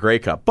they make the Grey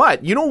Cup.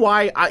 But you know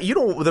why?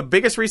 The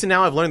biggest reason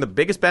now I've learned the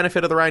biggest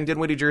benefit of the Ryan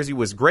Dinwiddie jersey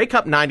was Grey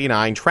Cup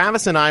 99.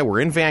 Travis and I were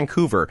in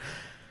Vancouver.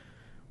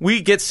 We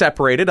get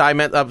separated. I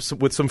met up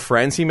with some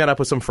friends. He met up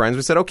with some friends.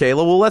 We said, okay,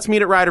 well, let's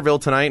meet at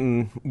Ryderville tonight,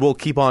 and we'll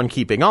keep on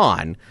keeping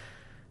on.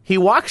 He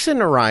walks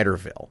into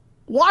Ryderville,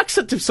 walks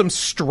up to some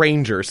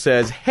stranger,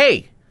 says,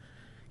 hey,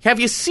 have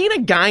you seen a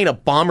guy in a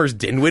Bombers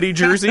Dinwiddie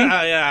jersey?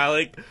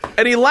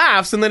 And he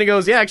laughs, and then he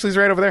goes, yeah, actually, he's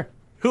right over there.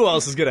 Who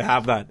else is going to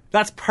have that?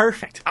 That's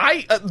perfect.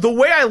 The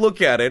way I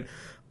look at it,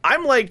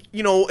 I'm like,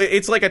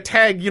 it's like a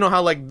tag. You know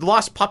how, like,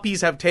 lost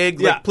puppies have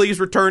tags, like,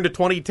 please return to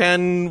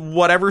 2010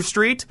 whatever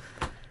street?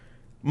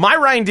 My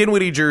Ryan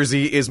Dinwiddie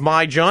jersey is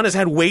my John has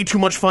had way too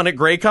much fun at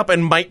Grey Cup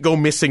and might go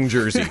missing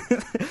jersey.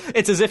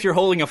 It's as if you're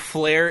holding a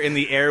flare in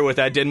the air with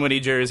that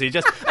Dinwiddie jersey.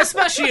 Just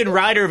especially in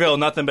Ryderville,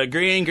 nothing but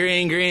green,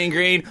 green, green,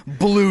 green,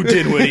 blue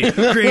Dinwiddie.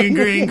 Green,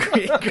 green,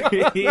 green,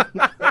 green.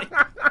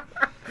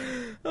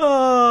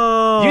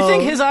 Oh. You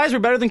think his eyes were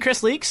better than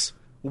Chris Leak's?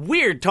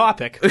 Weird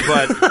topic,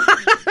 but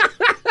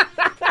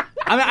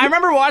I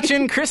remember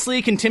watching Chris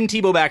Leak and Tim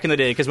Tebow back in the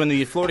day because when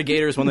the Florida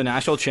Gators won the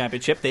national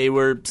championship, they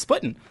were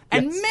splitting.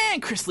 And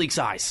man, Chris Leak's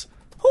eyes.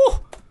 Whew.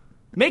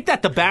 Make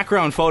that the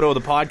background photo of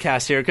the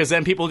podcast here because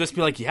then people will just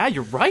be like, yeah,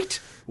 you're right.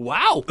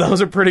 Wow.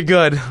 Those are pretty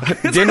good.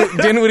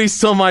 Dinwiddie's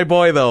still my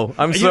boy, though.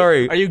 I'm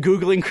sorry. Are you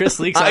Googling Chris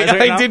Leak's eyes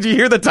right now? Did you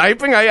hear the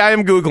typing? I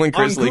am Googling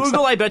Chris Leak's. On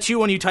Google, I bet you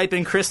when you type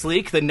in Chris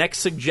Leak, the next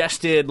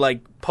suggested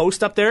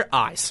post up there,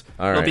 eyes.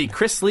 It'll be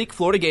Chris Leak,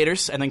 Florida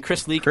Gators, and then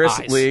Chris Leak, eyes.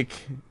 Chris Leak.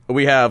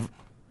 We have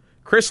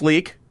Chris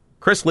Leak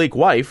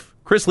wife,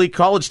 Chris Leak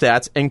college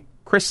stats, and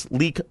Chris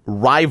Leak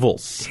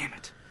rivals. Damn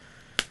it.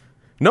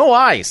 No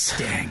eyes.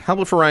 Dang. How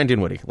about for Ryan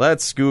Dinwiddie?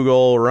 Let's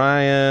Google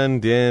Ryan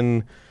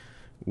Dinwiddie.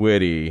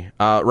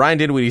 Ryan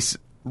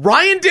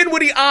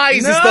Dinwiddie eyes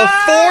is the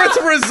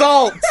 4th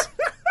result.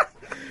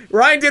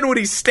 Ryan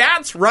Dinwiddie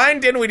stats, Ryan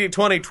Dinwiddie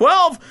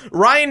 2012,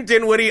 Ryan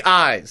Dinwiddie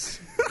eyes.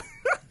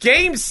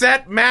 Game,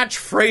 set, match,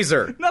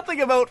 Fraser.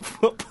 Nothing about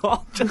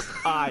football, just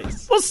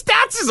eyes. Well,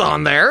 stats is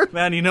on there.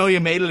 Man, you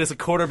made it as a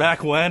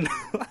quarterback when?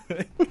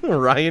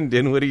 Ryan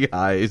Dinwiddie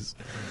eyes.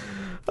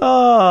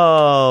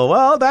 Oh,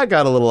 well, that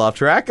got a little off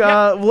track.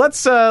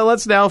 Let's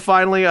now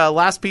finally,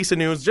 last piece of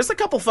news. Just a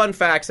couple fun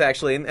facts,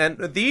 actually.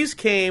 And these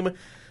came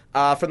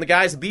From the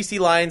guys at BC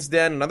Lions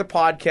Den, another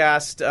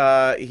podcast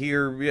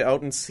here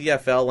out in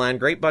CFL land.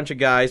 Great bunch of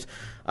guys.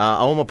 I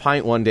owe them a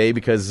pint one day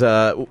because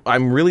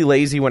I'm really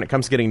lazy when it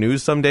comes to getting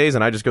news some days,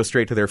 and I just go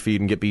straight to their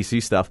feed and get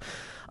BC stuff.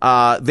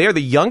 They're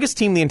the youngest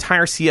team in the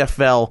entire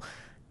CFL,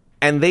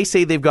 and they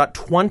say they've got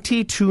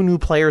 22 new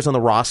players on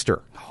the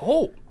roster.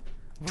 Oh,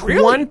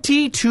 really?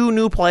 22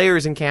 new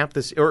players in camp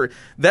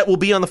that will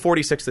be on the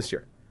 46 this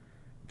year.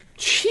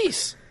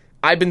 Jeez.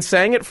 I've been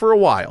saying it for a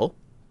while.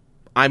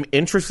 I'm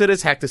interested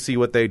as heck to see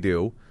what they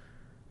do,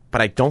 but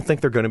I don't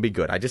think they're going to be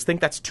good. I just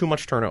think that's too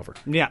much turnover.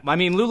 Yeah, I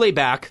mean, Lule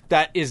back,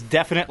 that is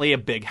definitely a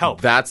big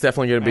help. That's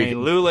definitely going to be... I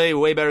mean,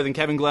 Lule way better than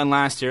Kevin Glenn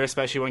last year,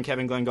 especially when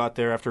Kevin Glenn got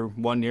there after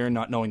 1 year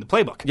not knowing the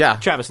playbook. Yeah.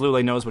 Travis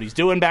Lule knows what he's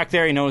doing back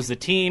there. He knows the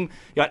team.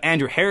 You got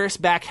Andrew Harris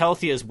back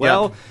healthy as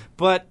well. Yeah.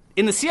 But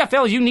in the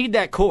CFL, you need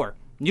that core.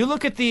 You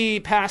look at the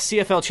past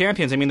CFL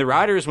champions. I mean, the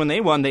Riders, when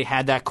they won, they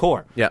had that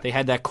core. Yeah. They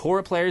had that core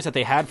of players that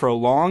they had for a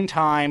long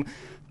time.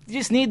 You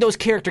just need those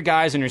character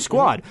guys in your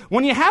squad.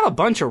 When you have a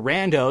bunch of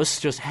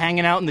randos just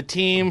hanging out in the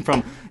team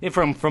from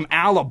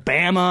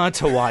Alabama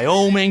to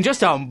Wyoming,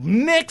 just a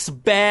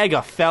mixed bag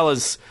of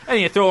fellas, and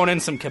you're throwing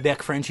in some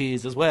Quebec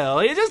Frenchies as well.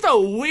 It's just a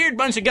weird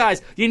bunch of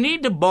guys. You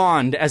need to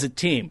bond as a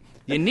team.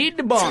 You need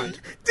to bond.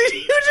 Did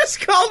you just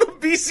call the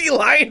BC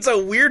Lions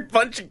a weird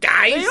bunch of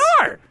guys? They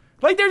are.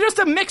 Like, they're just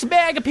a mixed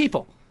bag of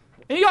people.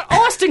 And you got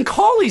Austin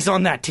Collies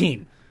on that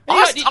team.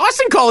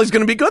 Austin Colley's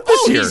going to be good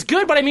this year. He's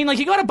good, but I mean, like,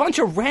 you got a bunch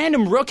of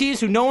random rookies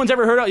who no one's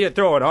ever heard of. You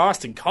throw in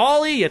Austin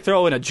Collie, you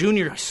throw in a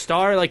junior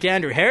star like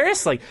Andrew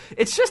Harris. Like,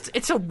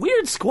 it's a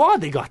weird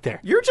squad they got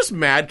there. You're just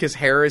mad because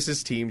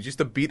Harris's teams used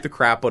to beat the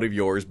crap out of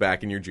yours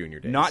back in your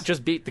junior days. Not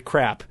just beat the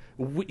crap.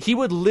 He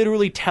would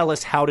literally tell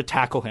us how to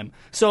tackle him.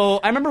 So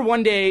I remember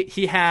one day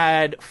he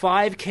had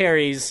 5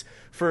 carries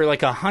for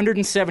like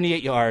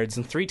 178 yards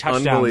and 3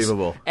 touchdowns.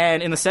 Unbelievable.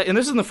 And and this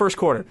is in the first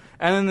quarter.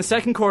 And in the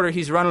second quarter,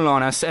 he's running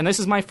on us. And this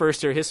is my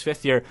first year, his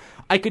 5th year.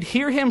 I could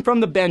hear him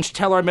from the bench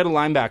tell our middle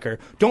linebacker,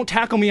 "Don't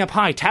tackle me up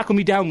high, tackle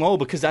me down low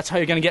because that's how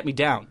you're going to get me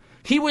down."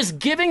 He was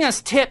giving us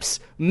tips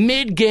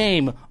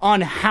mid-game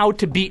on how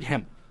to beat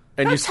him.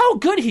 And that's how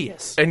good he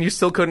is. And you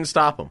still couldn't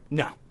stop him.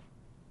 No.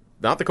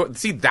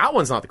 See, that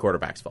one's not the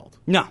quarterback's fault.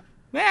 No.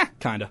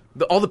 Kind of.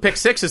 All the pick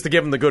sixes to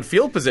give him the good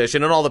field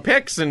position, and all the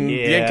picks and the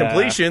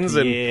incompletions.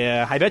 And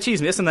yeah, I bet you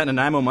he's missing that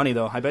Nanaimo money,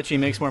 though. I bet you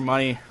he makes more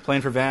money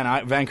playing for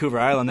Vancouver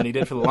Island than he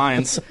did for the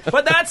Lions.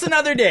 But that's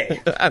another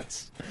day.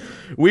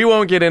 We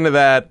won't get into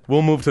that.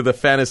 We'll move to the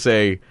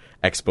Fantasy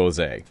Expose.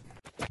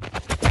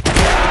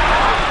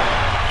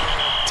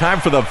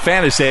 Time for the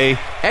Fantasy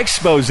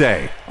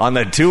Expose on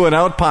the 2 and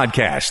Out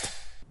podcast.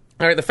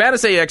 All right, the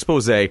Fantasy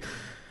Expose.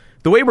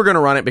 The way we're going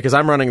to run it, because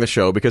I'm running the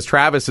show, because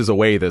Travis is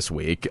away this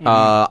week,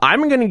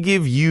 I'm going to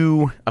give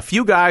you a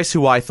few guys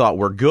who I thought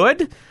were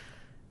good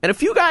and a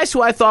few guys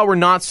who I thought were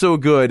not so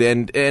good.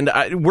 And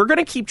we're going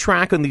to keep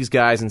track on these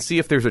guys and see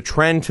if there's a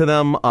trend to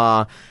them.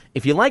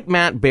 If you like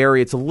Matt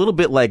Barrie, it's a little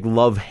bit like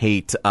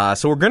love-hate.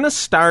 So we're going to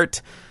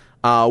start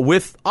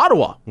with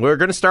Ottawa. We're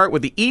going to start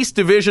with the East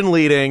Division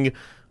leading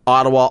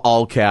Ottawa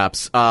All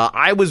Caps.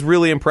 I was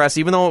really impressed.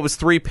 Even though it was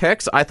 3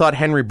 picks, I thought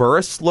Henry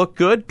Burris looked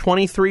good.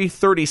 23,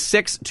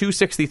 36,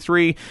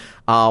 263.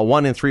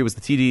 1 and 3 was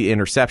the TD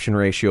interception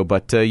ratio.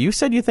 But you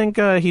said you think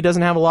he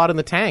doesn't have a lot in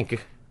the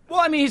tank. Well,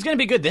 I mean, he's going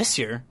to be good this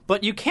year,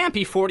 but you can't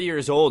be 40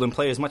 years old and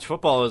play as much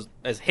football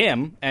as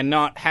him and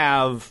not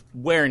have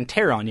wear and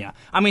tear on you.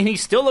 I mean, he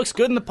still looks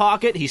good in the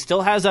pocket. He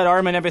still has that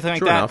arm and everything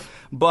like that.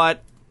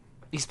 But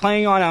he's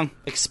playing on an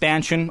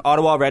expansion,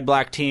 Ottawa Red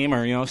Black team,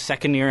 or,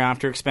 second year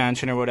after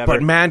expansion or whatever.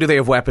 But, man, do they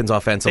have weapons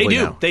offensively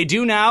now. They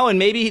do now, and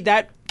maybe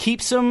that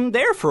keeps him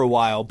there for a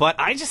while. But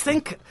I just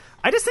think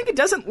it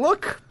doesn't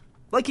look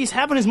like he's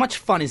having as much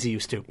fun as he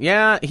used to.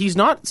 Yeah, he's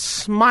not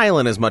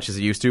smiling as much as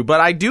he used to, but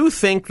I do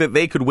think that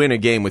they could win a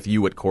game with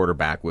you at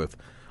quarterback with...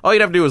 All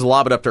you'd have to do is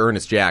lob it up to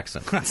Ernest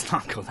Jackson. Let's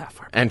not go that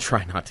far. And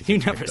try not to get You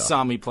never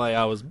saw me play.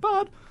 I was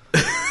bad.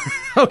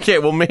 Okay,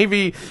 well,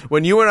 maybe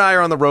when you and I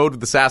are on the road with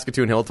the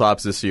Saskatoon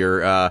Hilltops this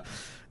year,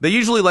 they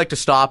usually like to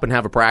stop and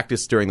have a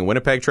practice during the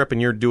Winnipeg trip, and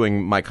you're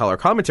doing my color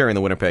commentary in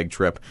the Winnipeg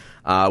trip.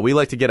 We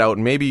like to get out,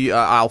 and maybe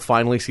I'll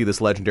finally see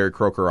this legendary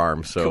Kroeker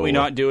arm. So can we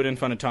not do it in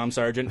front of Tom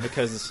Sargent?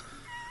 Because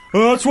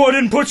that's why I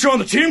didn't put you on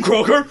the team,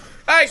 Kroeker.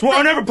 That's why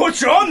I never put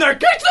you on there.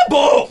 Get the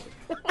ball!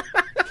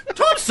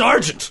 Tom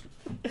Sargent.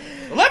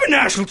 11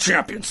 national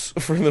champions.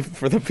 For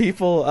the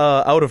people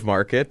out of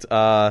market,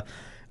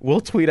 we'll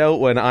tweet out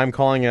when I'm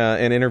calling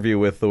an interview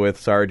with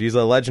Sarge. He's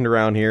a legend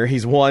around here.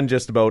 He's won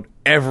just about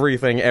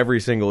everything every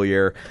single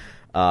year.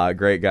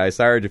 Great guy.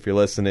 Sarge, if you're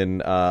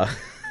listening.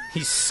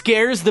 He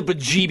scares the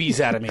bejeebies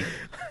out of me.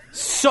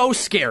 So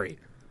scary.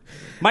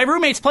 My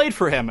roommates played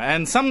for him,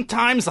 and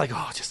sometimes,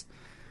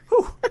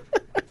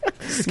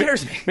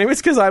 scares me. Maybe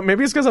it's because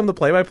I'm the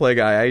play-by-play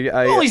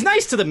guy. He's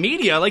nice to the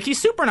media. Like,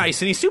 he's super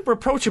nice and he's super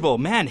approachable.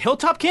 Man,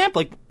 Hilltop camp.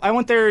 Like, I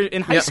went there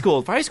in high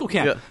school for high school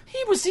camp. Yeah.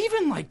 He was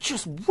even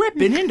just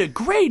ripping into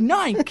grade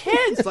 9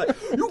 kids. Like,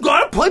 you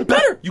gotta play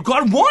better. You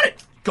gotta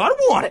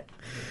want it.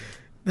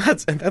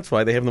 That's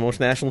why they have the most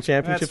national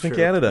championships in true.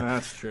 Canada.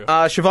 That's true.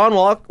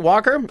 Siobhan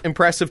Walker,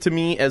 impressive to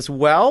me as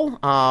well.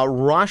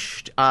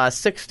 Rushed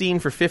 16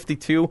 for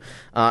 52.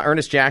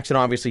 Ernest Jackson,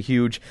 obviously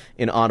huge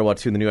in Ottawa,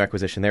 too, the new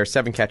acquisition there.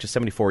 7 catches,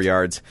 74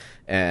 yards,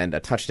 and a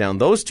touchdown.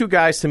 Those two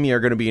guys, to me,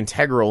 are going to be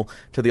integral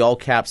to the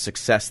All-Caps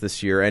success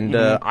this year. And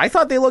I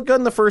thought they looked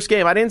good in the first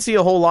game. I didn't see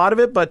a whole lot of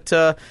it, but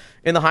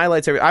in the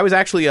highlights, I was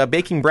actually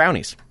baking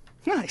brownies.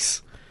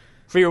 Nice.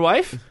 For your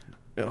wife?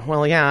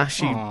 Well, yeah,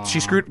 she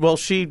screwed. Well,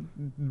 she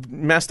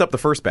messed up the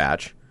first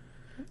batch.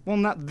 Well,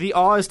 not the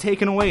awe is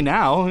taken away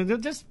now.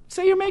 Just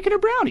say you're making her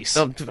brownies.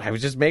 Oh, I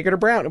was just making her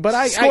brownie, but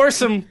I score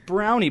some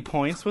brownie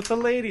points with the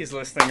ladies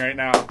listening right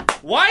now.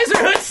 Why is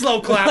her hood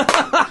slow clap?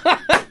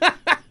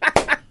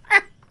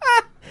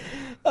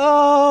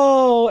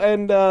 Oh,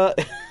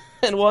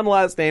 and one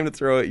last name to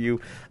throw at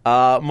you,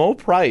 Mo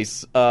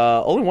Price.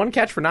 Only 1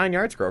 catch for 9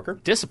 yards,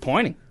 Kroeker.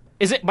 Disappointing.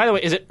 Is it? By the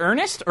way, is it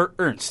Ernest or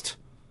Ernst?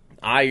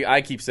 I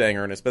keep saying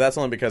Ernest, but that's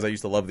only because I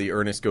used to love the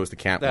Ernest Goes to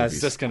Camp I was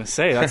movies. just going to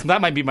say, that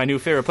might be my new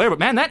favorite player. But,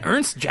 man, that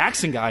Ernst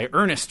Jackson guy,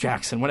 Ernest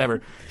Jackson,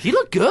 whatever, he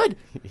looked good.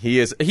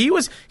 He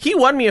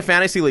won me a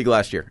fantasy league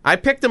last year. I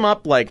picked him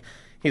up, like,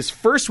 his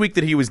first week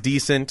that he was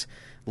decent,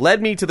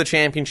 led me to the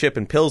championship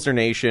in Pilsner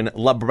Nation.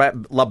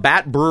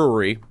 Labatt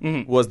Brewery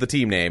was the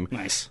team name.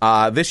 Nice.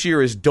 This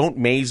year is Don't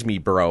Maze Me,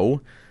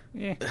 Bro.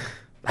 Yeah.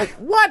 Like,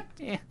 what?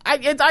 Yeah.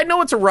 I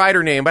know it's a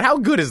rider name, but how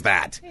good is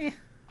that?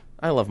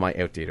 I love my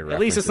outdated references. At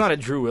least it's not a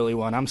Drew Willie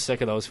one. I'm sick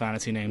of those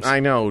fantasy names.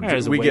 I know.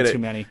 There's we way get it. too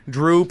many.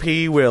 Drew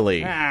P.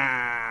 Willie.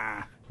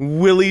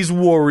 Willie's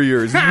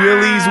Warriors.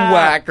 Willie's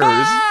Whackers.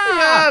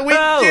 Yeah, we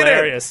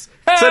hilarious. did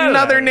it. It's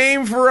another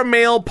name for a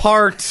male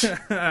part.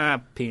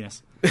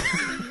 Penis.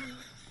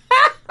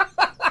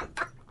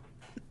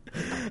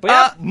 But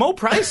yeah, Mo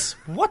Price,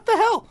 what the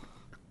hell?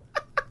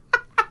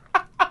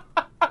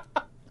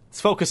 Let's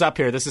focus up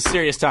here. This is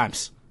serious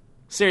times.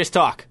 Serious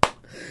talk.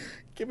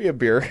 Give me a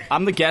beer.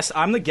 I'm the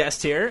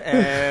guest here,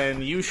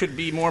 and you should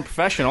be more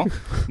professional.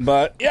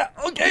 But yeah,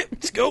 okay,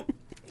 let's go.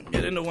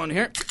 Get into one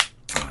here.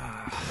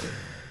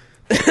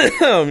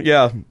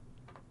 Yeah.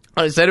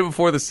 I said it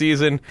before the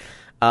season.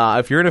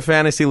 If you're in a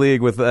fantasy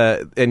league with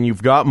and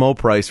you've got Mo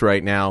Price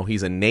right now,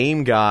 he's a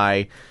name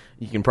guy.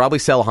 You can probably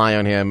sell high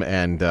on him,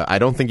 and I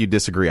don't think you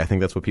disagree. I think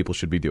that's what people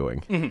should be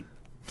doing. Mm-hmm.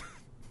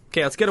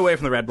 Okay, let's get away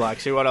from the Red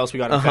Blacks. See what else we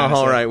got in fantasy.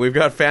 All right, we've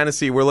got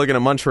fantasy. We're looking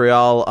at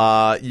Montreal,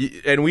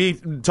 and we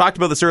talked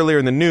about this earlier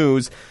in the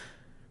news.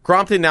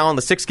 Crompton now on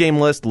the 6-game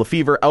list.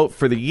 Lefevre out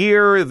for the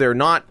year. They're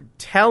not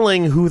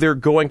telling who they're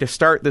going to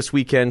start this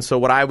weekend. So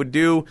what I would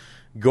do,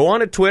 go on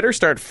to Twitter,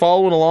 start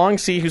following along,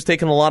 see who's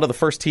taking a lot of the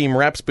first-team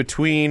reps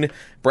between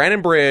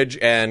Brandon Bridge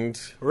and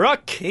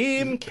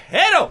Rakeem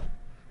Cato.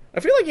 I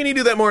feel like you need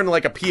to do that more in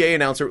like a PA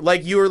announcer.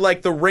 Like you're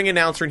like the ring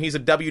announcer and he's a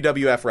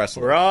WWF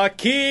wrestler.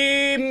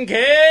 Rakeem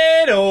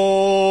Cato.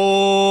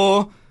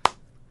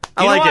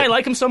 You know why I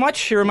like him so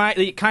much?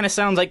 It kind of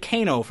sounds like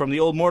Kano from the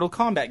old Mortal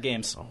Kombat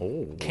games.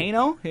 Oh.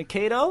 Kano?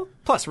 Kato?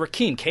 Plus,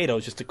 Rakeem Cato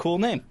is just a cool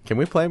name. Can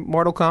we play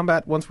Mortal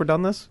Kombat once we're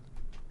done this?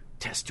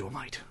 Test your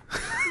might.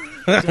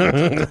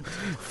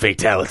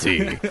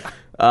 Fatality.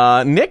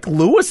 Nick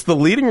Lewis, the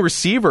leading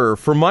receiver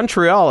for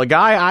Montreal, a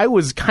guy I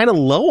was kind of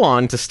low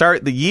on to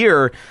start the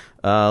year,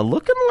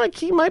 looking like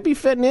he might be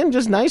fitting in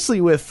just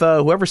nicely with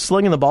whoever's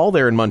slinging the ball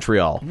there in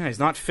Montreal. Yeah, he's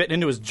not fitting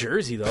into his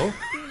jersey, though.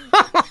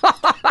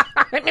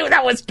 I knew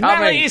that was coming.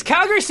 Man, his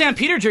Calgary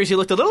Stampeder jersey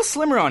looked a little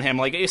slimmer on him,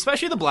 like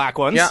especially the black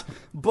ones. Yeah.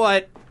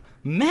 But,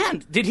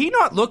 man, did he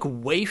not look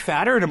way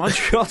fatter in a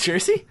Montreal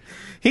jersey?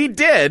 He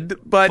did,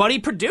 but he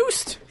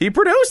produced. He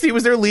produced. He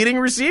was their leading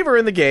receiver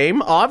in the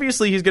game.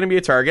 Obviously, he's going to be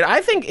a target.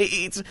 I think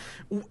it's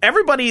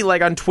everybody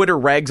like on Twitter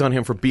rags on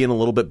him for being a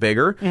little bit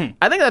bigger.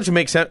 I think that should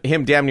make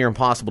him damn near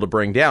impossible to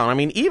bring down. I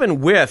mean, even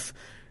with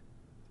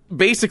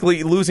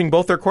basically losing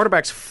both their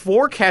quarterbacks,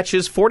 4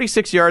 catches,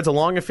 46 yards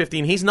along a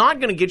 15, he's not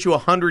going to get you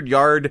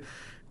 100-yard.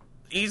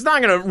 He's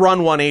not going to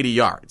run 180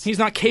 yards. He's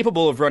not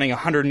capable of running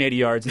 180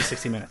 yards in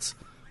 60 minutes.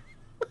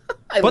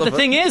 But the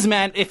thing is,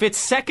 man, if it's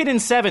 2nd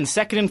and 7,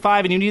 2nd and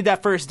 5, and you need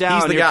that first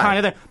down, you're kind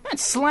of there. Man,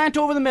 slant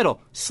over the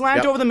middle.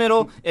 Over the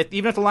middle.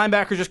 Even if the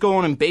linebackers just go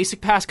on in basic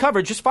pass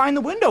coverage, just find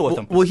the window with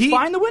them.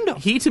 Find the window.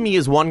 He, to me,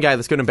 is one guy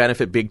that's going to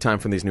benefit big time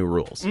from these new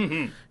rules.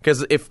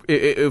 Because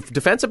if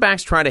defensive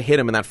backs try to hit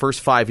him in that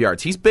first 5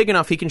 yards, he's big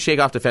enough he can shake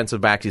off defensive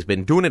backs. He's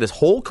been doing it his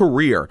whole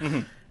career.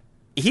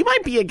 He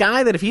might be a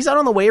guy that if he's out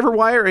on the waiver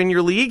wire in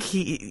your league,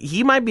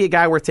 he might be a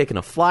guy worth taking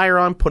a flyer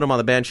on, put him on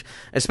the bench,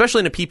 especially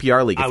in a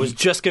PPR league. I was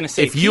just going to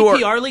say,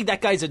 PPR league, that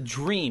guy's a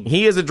dream.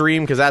 He is a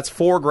dream because that's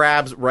 4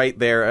 grabs right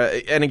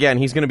there. And again,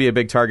 he's going to be a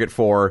big target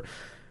for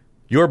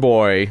your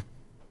boy,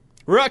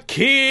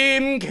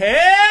 Rakeem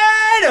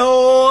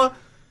Cato.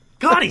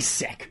 God, he's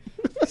sick.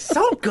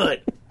 So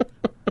good.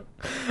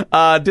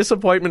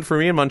 Disappointment for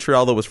me in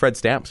Montreal, though, was Fred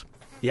Stamps.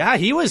 Yeah,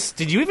 he was.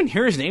 Did you even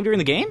hear his name during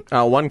the game?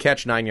 1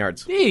 catch, 9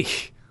 yards.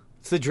 Eesh.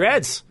 It's the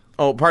Dreads.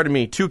 Oh, pardon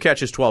me. 2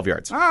 catches, 12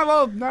 yards.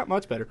 Well, not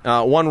much better.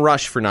 1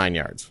 rush for 9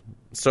 yards.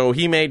 So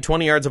he made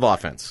 20 yards of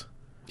offense.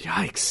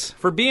 Yikes.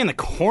 For being the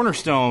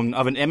cornerstone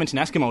of an Edmonton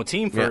Eskimo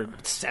team for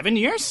 7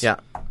 years? Yeah.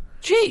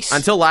 Jeez.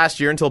 Until last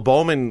year, until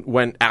Bowman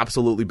went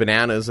absolutely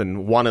bananas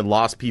and won and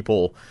lost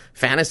people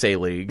fantasy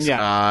leagues.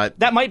 Yeah.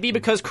 That might be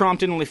because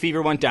Crompton and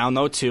Lefevre went down,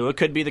 though, too. It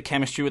could be the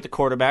chemistry with the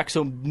quarterback,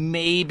 so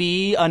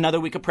maybe another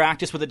week of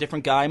practice with a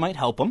different guy might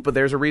help him. But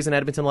there's a reason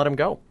Edmonton let him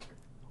go.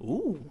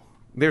 Ooh.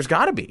 There's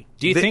got to be.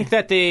 Do you think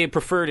that they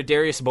preferred a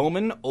Darius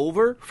Bowman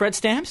over Fred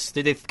Stamps?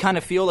 Did they kind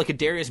of feel like a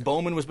Darius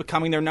Bowman was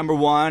becoming their number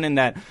one and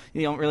that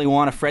you don't really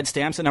want a Fred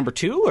Stamps at number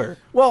two? Or?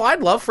 Well,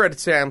 I'd love Fred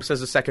Stamps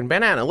as a second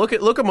banana. Look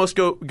at most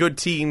good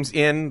teams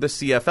in the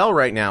CFL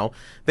right now.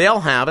 They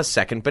all have a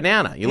second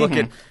banana. You look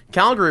at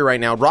Calgary right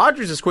now.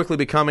 Rogers is quickly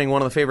becoming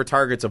one of the favorite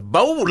targets of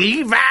Bo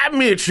Levi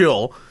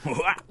Mitchell.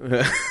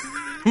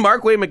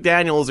 Markway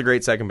McDaniel is a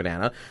great second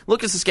banana.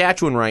 Look at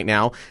Saskatchewan right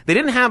now. They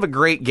didn't have a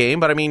great game,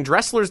 but I mean,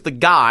 Dressler's the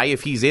guy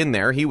if he's in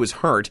there. He was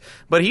hurt,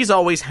 but he's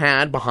always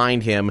had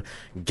behind him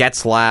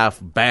Getzlaff,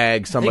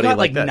 Bag, somebody they got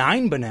like that.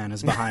 9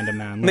 bananas behind him,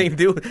 man. They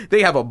do.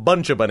 They have a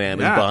bunch of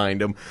bananas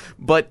behind him,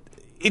 but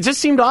it just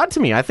seemed odd to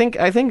me. I think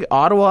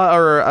Ottawa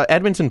or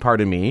Edmonton,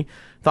 pardon me,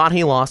 thought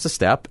he lost a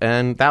step,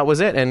 and that was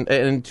it.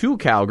 And to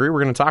Calgary,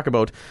 we're going to talk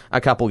about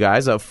a couple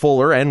guys,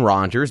 Fuller and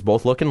Rogers,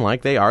 both looking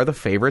like they are the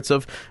favorites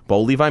of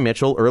Bo Levi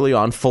Mitchell early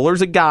on.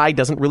 Fuller's a guy,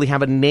 doesn't really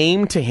have a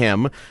name to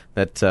him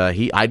that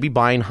I'd be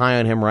buying high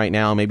on him right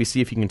now. Maybe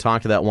see if you can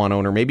talk to that one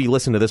owner. Maybe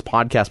listen to this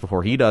podcast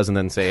before he does and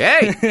then say,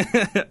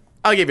 hey,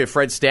 I'll give you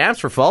Fred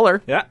Stamps for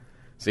Fuller. Yeah.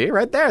 See,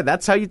 right there.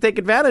 That's how you take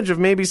advantage of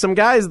maybe some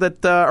guys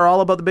that are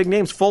all about the big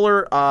names.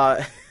 Fuller,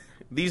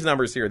 these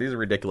numbers here, these are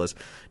ridiculous.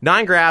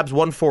 9 grabs,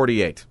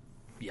 148.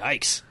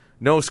 Yikes.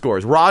 No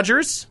scores.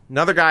 Rogers,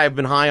 another guy I've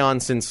been high on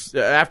since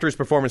after his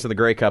performance in the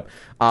Grey Cup,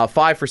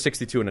 5 for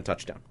 62 and a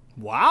touchdown.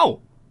 Wow.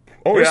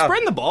 They're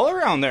spreading the ball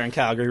around there in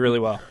Calgary really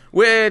well.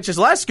 Which is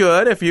less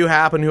good if you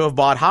happen to have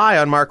bought high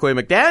on Markway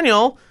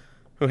McDaniel,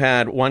 who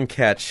had 1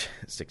 catch,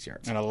 6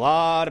 yards. And a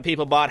lot of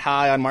people bought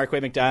high on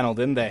Markway McDaniel,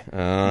 didn't they?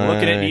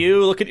 Looking at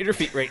you, looking at your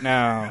feet right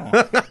now.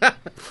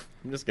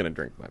 I'm just going to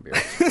drink my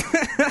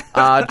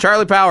beer.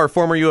 Charlie Power,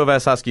 former U of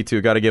S Husky,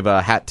 too. Got to give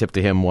a hat tip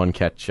to him. 1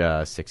 catch,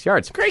 6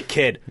 yards. Great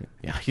kid.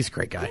 Yeah, he's a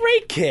great guy.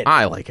 Great kid.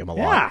 I like him a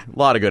lot. Yeah. A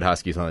lot of good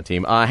Huskies on the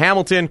team.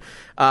 Hamilton,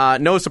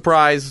 no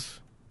surprise.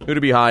 Who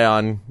to be high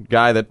on?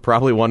 Guy that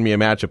probably won me a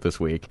matchup this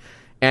week.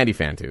 Andy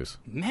Fantus.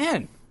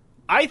 Man,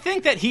 I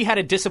think that he had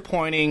a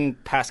disappointing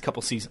past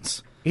couple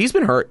seasons. He's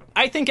been hurt.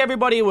 I think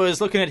everybody was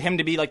looking at him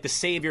to be like the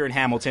savior in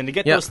Hamilton, to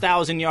get those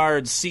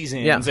 1,000-yard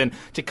seasons and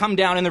to come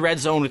down in the red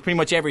zone with pretty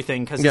much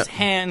everything because his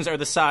hands are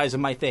the size of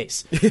my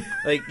face.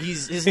 Like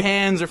his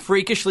hands are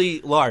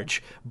freakishly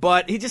large.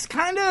 But he just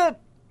kind of...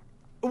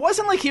 It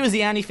wasn't like he was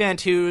the Andy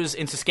Fantus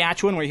in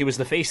Saskatchewan where he was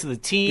the face of the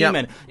team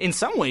and in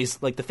some ways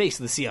like the face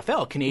of the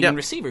CFL, Canadian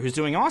receiver who's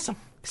doing awesome.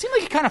 It seemed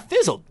like he kind of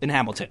fizzled in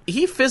Hamilton.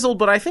 He fizzled,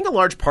 but I think a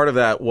large part of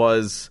that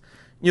was...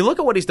 You look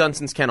at what he's done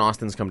since Ken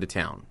Austin's come to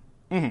town.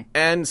 Mm-hmm.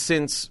 And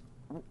since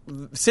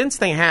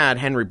they had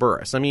Henry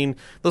Burris, I mean,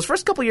 those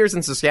first couple of years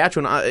in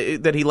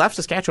Saskatchewan that he left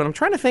Saskatchewan, I'm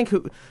trying to think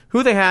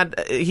who they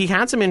had. He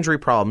had some injury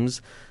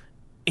problems.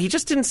 He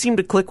just didn't seem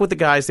to click with the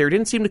guys there.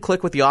 Didn't seem to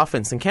click with the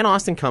offense. And Ken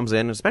Austin comes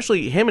in,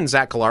 especially him and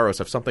Zach Collaros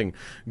have something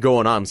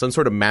going on, some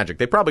sort of magic.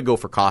 They probably go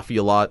for coffee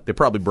a lot. They're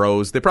probably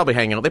bros. They probably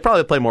hang out. They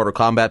probably play Mortal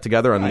Kombat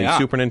together on the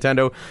Super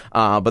Nintendo.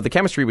 But the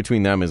chemistry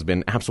between them has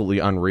been absolutely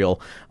unreal.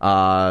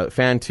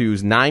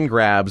 Fantus, 9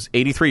 grabs,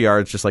 83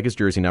 yards, just like his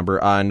jersey number.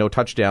 No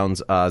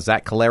touchdowns.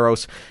 Zach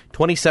Collaros,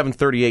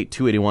 27-38,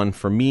 281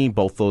 for me.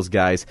 Both those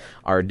guys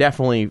are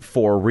definitely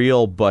for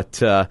real,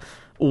 but...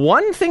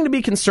 One thing to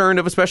be concerned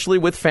of, especially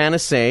with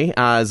fantasy,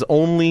 as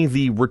only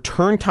the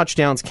return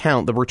touchdowns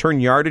count, the return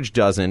yardage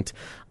doesn't.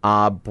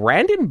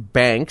 Brandon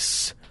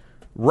Banks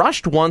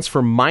rushed once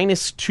for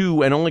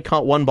 -2 and only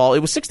caught 1 ball. It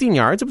was 16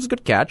 yards. It was a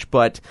good catch,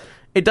 but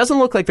it doesn't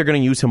look like they're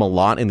going to use him a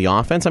lot in the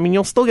offense. I mean,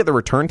 you'll still get the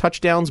return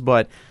touchdowns,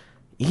 but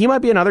he might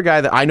be another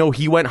guy that I know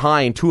he went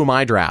high in 2 of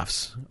my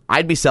drafts.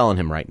 I'd be selling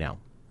him right now.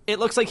 It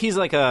looks like he's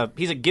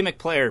a gimmick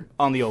player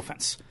on the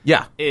offense.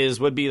 Yeah.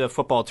 Would be the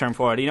football term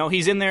for it. You know,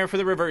 he's in there for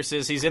the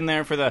reverses. He's in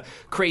there for the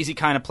crazy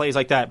kind of plays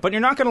like that. But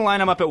you're not going to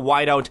line him up at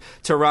wideout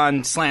to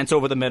run slants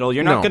over the middle.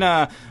 You're not going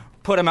to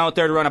put him out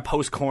there to run a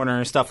post corner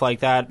and stuff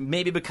like that.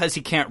 Maybe because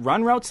he can't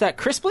run routes that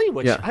crisply,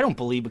 which I don't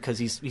believe because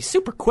he's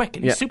super quick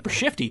and he's super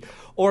shifty.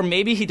 Or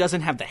maybe he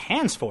doesn't have the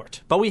hands for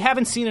it. But we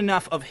haven't seen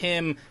enough of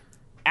him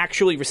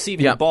actually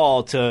receiving the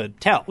ball to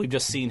tell. We've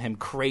just seen him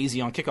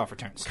crazy on kickoff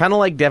returns. Kind of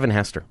like Devin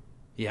Hester.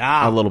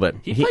 Yeah. A little bit.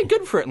 He played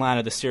good for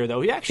Atlanta this year,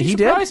 though. He actually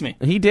surprised me.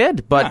 He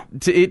did, but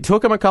it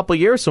took him a couple of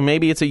years, so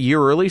maybe it's a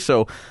year early.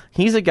 So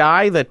he's a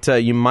guy that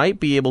you might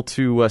be able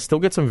to still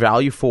get some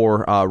value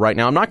for right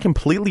now. I'm not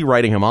completely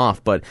writing him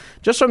off, but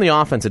just from the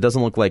offense, it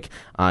doesn't look like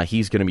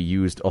he's going to be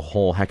used a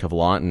whole heck of a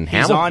lot. And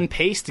he's on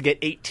pace to get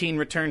 18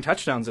 return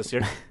touchdowns this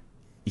year.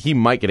 He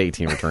might get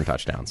 18 return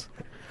touchdowns.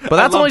 But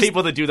that's I love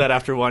people that do that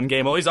after one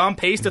game. Oh, he's on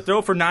pace to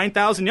throw for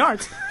 9,000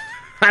 yards.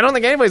 I don't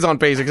think anybody's on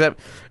pace except...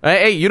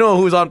 Hey, you know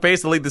who's on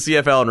pace to lead the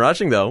CFL in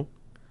rushing, though?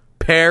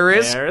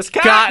 Paris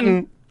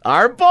Cotton.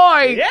 Our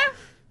boy. Yeah.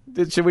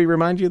 Should we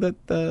remind you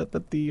that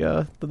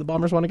the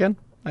Bombers won again?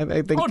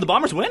 I think. Oh, the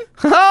Bombers win?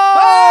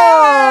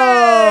 Oh!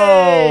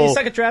 Hey,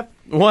 second trap.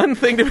 One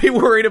thing to be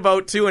worried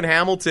about, too, in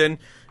Hamilton,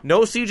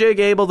 no CJ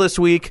Gable this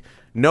week,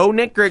 no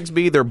Nick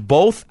Grigsby. They're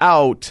both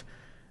out.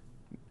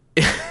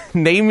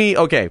 Name me.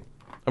 Okay,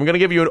 I'm going to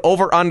give you an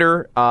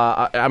over-under.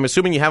 I'm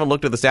assuming you haven't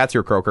looked at the stats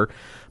here, Kroeker,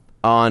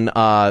 on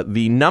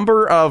the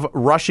number of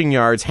rushing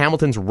yards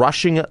Hamilton's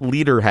rushing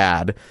leader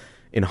had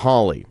in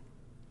Holly.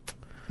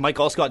 Mike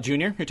Allscott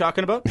Jr. you're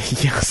talking about?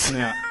 Yes.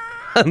 Yeah.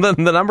 And then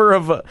the number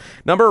of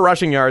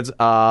rushing yards,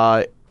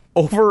 over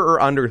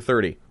or under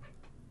 30?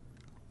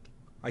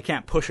 I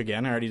can't push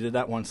again. I already did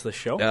that once this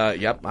show.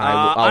 Yep.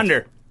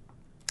 Under.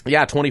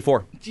 Yeah,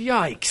 24.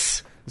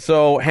 Yikes.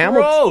 So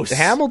Gross.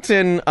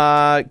 Hamilton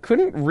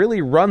couldn't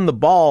really run the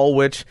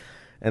ball,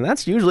 and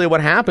that's usually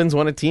what happens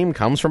when a team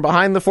comes from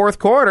behind the fourth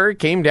quarter. It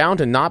came down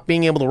to not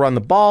being able to run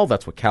the ball.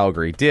 That's what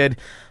Calgary did.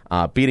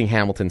 Beating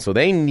Hamilton. So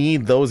they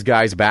need those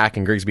guys back,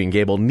 and Grigsby and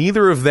Gable.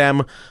 Neither of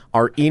them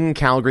are in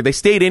Calgary. They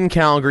stayed in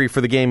Calgary for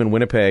the game in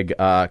Winnipeg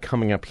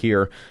coming up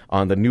here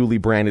on the newly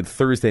branded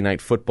Thursday Night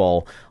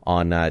Football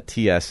on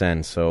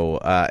TSN. So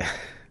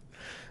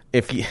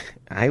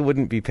I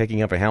wouldn't be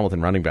picking up a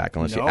Hamilton running back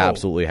unless you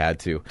absolutely had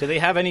to. Do they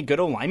have any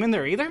good O-linemen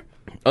there either?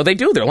 Oh, they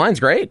do. Their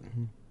line's great.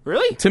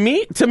 Really? To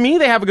me,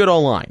 they have a good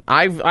O-line.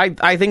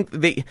 I think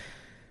they...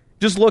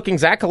 Just looking,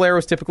 Zach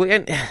Caleros typically,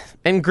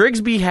 and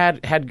Grigsby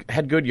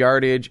had good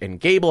yardage, and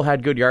Gable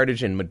had good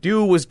yardage, and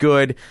Madhu was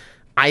good.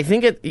 I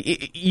think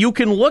you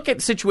can look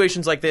at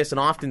situations like this and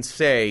often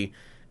say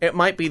it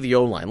might be the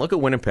O-line. Look at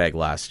Winnipeg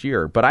last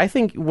year. But I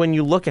think when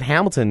you look at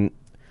Hamilton,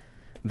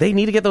 they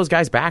need to get those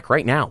guys back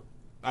right now.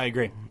 I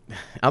agree.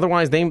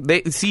 Otherwise,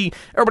 they see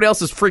everybody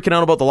else is freaking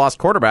out about the lost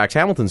quarterbacks.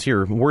 Hamilton's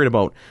here worried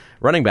about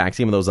running backs,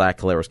 even though Zach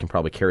Caleros can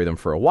probably carry them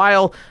for a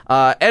while.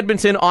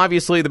 Edmonton,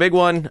 obviously, the big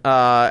one,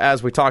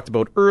 as we talked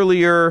about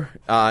earlier.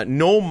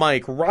 No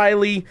Mike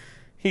Riley.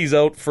 He's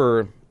out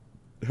for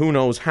who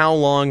knows how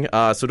long.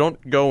 So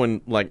don't go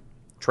and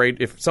trade.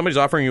 If somebody's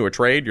offering you a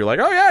trade, you're like,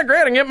 oh, yeah,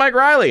 great, I can get Mike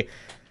Riley.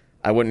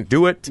 I wouldn't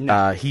do it.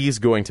 No. He's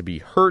going to be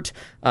hurt.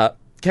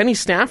 Kenny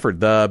Stafford,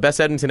 the best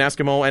Edmonton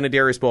Eskimo, and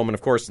Darius Bowman,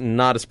 of course,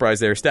 not a surprise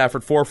there.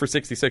 Stafford, 4 for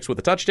 66 with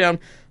a touchdown.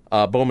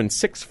 Bowman,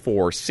 6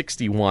 for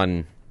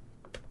 61.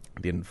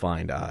 Didn't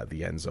find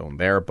the end zone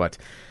there. But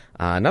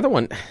another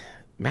one,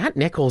 Matt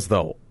Nichols,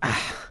 though.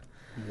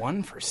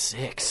 1 for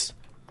 6.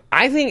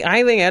 I think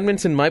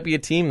Edmonton might be a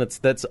team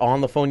that's on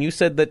the phone. You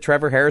said that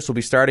Trevor Harris will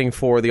be starting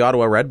for the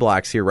Ottawa Red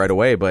Blacks here right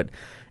away, but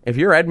if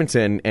you're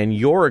Edmonton and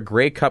you're a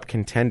Grey Cup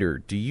contender,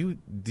 do you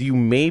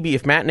maybe,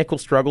 if Matt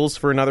Nichols struggles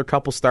for another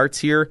couple starts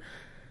here,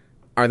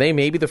 are they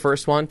maybe the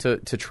first one to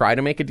try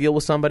to make a deal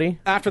with somebody?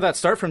 After that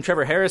start from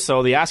Trevor Harris,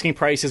 though, the asking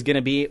price is going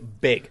to be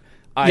big.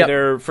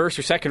 Either first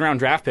or second round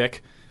draft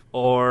pick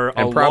or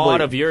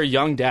lot of your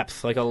young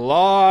depth. Like a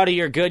lot of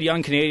your good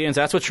young Canadians.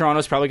 That's what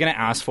Toronto's probably going to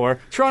ask for.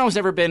 Toronto's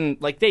never been,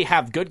 they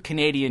have good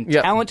Canadian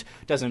talent,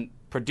 doesn't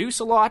produce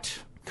a lot.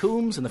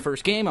 Coombs in the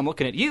first game, I'm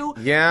looking at you.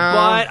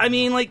 Yeah.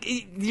 But,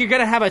 you're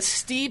going to have a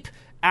steep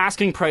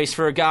asking price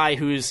for a guy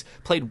who's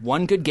played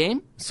one good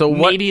game. So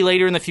maybe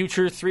later in the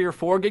future, 3 or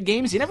 4 good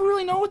games. You never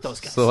really know with those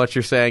guys. So what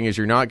you're saying is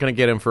you're not going to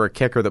get him for a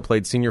kicker that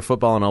played senior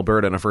football in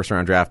Alberta and a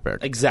first-round draft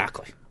pick.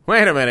 Exactly.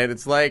 Wait a minute.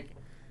 It's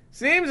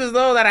seems as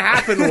though that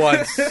happened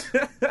once.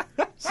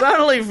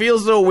 Suddenly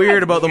feels so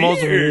weird about the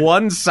most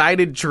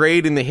one-sided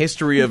trade in the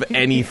history of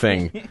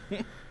anything.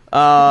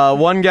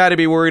 One guy to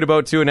be worried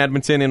about, too, in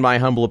Edmonton, in my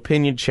humble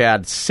opinion,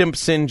 Chad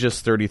Simpson,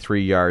 just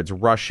 33 yards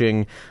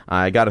rushing.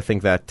 I got to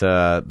think that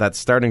that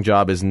starting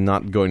job is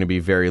not going to be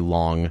very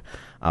long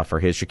for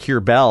his.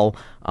 Shakir Bell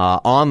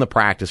on the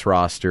practice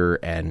roster,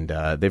 and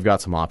they've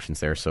got some options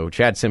there. So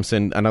Chad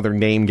Simpson, another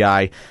name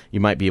guy you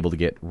might be able to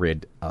get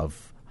rid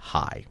of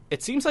high.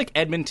 It seems like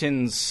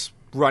Edmonton's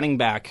running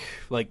back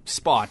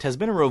spot has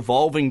been a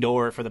revolving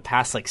door for the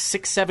past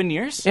 6-7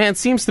 years. Yeah, it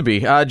seems to be.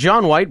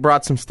 John White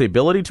brought some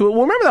stability to it.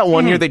 Well, remember that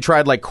one year they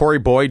tried Corey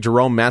Boyd,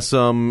 Jerome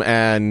Messam,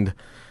 and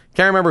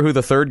can't remember who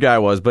the third guy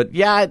was, but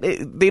yeah,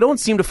 they don't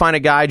seem to find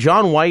a guy.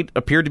 John White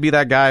appeared to be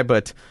that guy,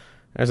 but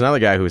there's another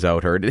guy who's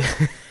out hurt.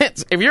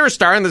 If you're a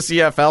star in the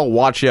CFL,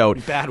 watch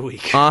out. Bad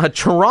week.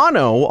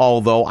 Toronto,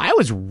 although I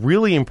was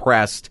really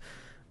impressed.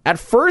 At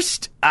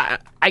first,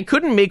 I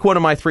couldn't make one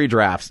of my 3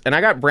 drafts, and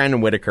I got Brandon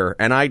Whitaker,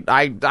 and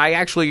I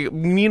actually,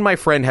 me and my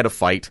friend had a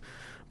fight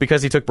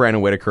because he took Brandon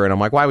Whitaker, and I'm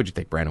like, why would you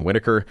take Brandon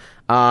Whitaker?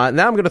 Now I'm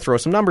going to throw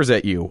some numbers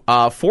at you.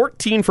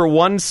 14 for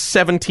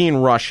 117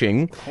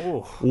 rushing,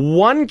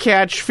 1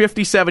 catch,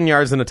 57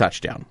 yards, and a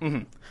touchdown.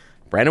 Mm-hmm.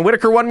 Brandon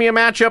Whitaker won me a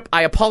matchup.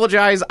 I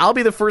apologize. I'll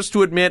be the first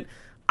to admit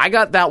I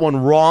got that one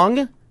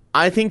wrong.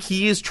 I think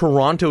he is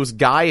Toronto's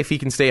guy if he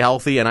can stay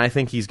healthy, and I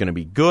think he's going to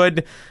be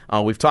good.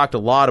 We've talked a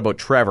lot about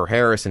Trevor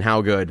Harris and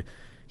how good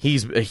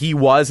he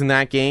was in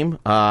that game.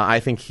 I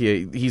think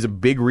he's a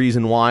big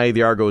reason why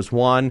the Argos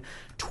won.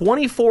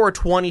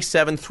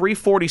 24-27,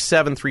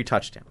 347, 3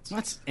 touchdowns.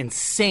 That's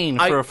insane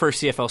for a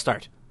first CFL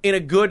start.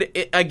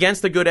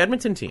 Against a good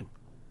Edmonton team.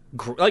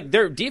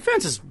 their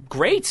defense is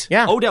great.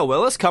 Yeah. Odell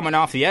Willis coming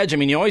off the edge. I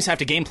mean, you always have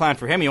to game plan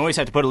for him. You always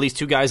have to put at least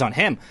 2 guys on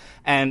him,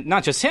 and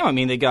not just him. I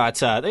mean, they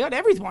got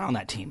everyone on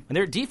that team, and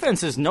their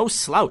defense is no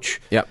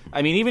slouch. Yep.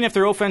 I mean, even if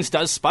their offense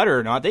does sputter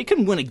or not, they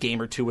can win a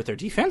game or 2 with their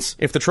defense.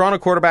 If the Toronto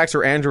quarterbacks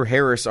or Andrew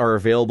Harris are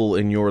available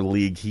in your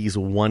league, he's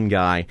one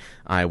guy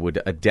I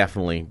would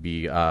definitely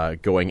be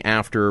going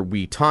after.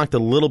 We talked a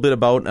little bit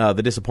about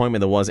the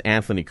disappointment that was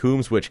Anthony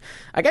Coombs, which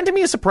again to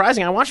me is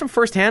surprising. I watched him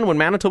firsthand when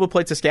Manitoba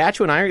played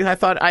Saskatchewan. I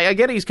thought I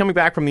get it. He's coming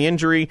back from the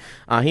injury.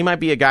 He might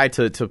be a guy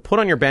to put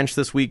on your bench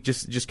this week.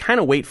 Just kind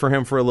of wait for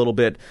him for a little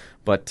bit.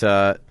 But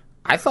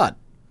I thought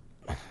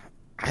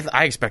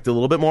I expected a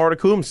little bit more out of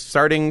Coombs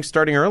starting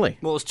early.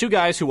 Well, as 2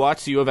 guys who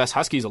watch the U of S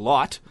Huskies a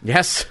lot,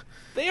 Yes.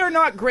 they are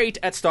not great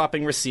at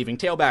stopping receiving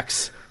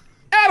tailbacks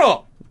at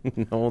all.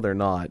 No, they're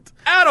not.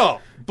 At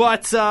all.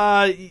 But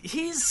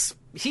he's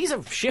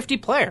a shifty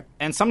player,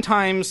 and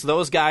sometimes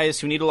those guys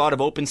who need a lot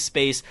of open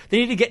space, they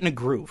need to get in a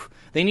groove.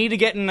 They need to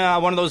get in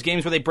one of those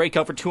games where they break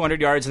out for 200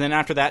 yards, and then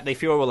after that, they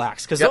feel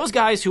relaxed. Because those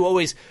guys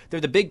who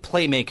they're the big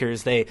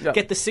playmakers, they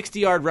get the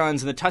 60-yard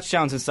runs and the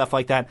touchdowns and stuff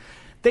like that.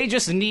 They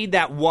just need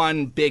that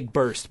one big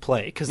burst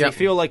play because they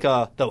feel like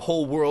the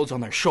whole world's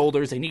on their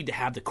shoulders. They need to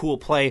have the cool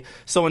play.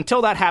 So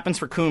until that happens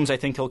for Coombs, I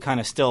think he'll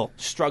kind of still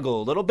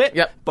struggle a little bit,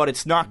 but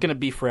it's not going to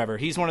be forever.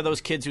 He's one of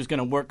those kids who's going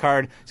to work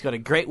hard. He's got a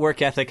great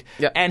work ethic,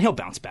 and he'll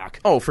bounce back.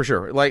 Oh, for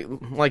sure.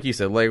 Like you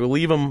said, we'll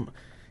leave him.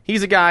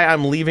 He's a guy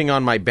I'm leaving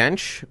on my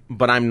bench,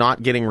 but I'm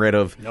not getting rid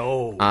of.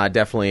 No.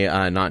 Definitely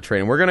not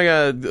trading. We're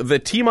going to the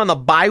team on the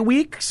bye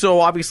week, so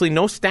obviously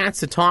no stats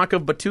to talk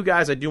of, but 2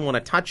 guys I do want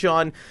to touch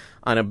on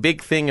a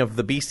big thing of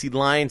the BC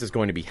Lions is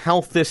going to be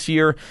health this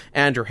year.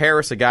 Andrew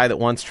Harris, a guy that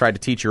once tried to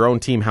teach your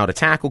own team how to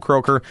tackle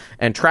Kroeker,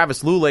 and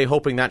Travis Lulay,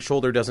 hoping that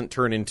shoulder doesn't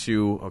turn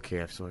into,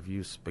 so I've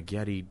used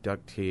spaghetti,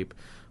 duct tape,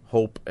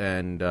 hope,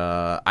 and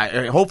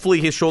hopefully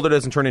his shoulder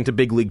doesn't turn into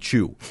Big League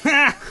Chew.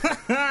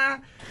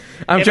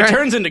 If it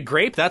turns into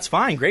grape, that's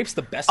fine. Grape's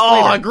the best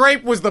flavor. Oh,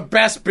 grape was the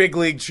best Big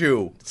League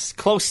Chew. It's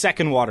close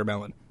second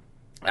watermelon.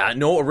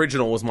 No,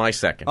 original was my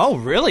second. Oh,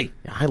 really?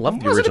 Yeah, I love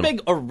the original. I wasn't original. a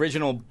big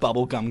original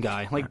bubble gum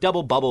guy. Like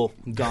double bubble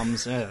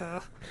gums.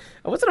 I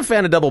wasn't a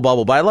fan of Double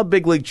Bubble, but I love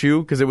Big League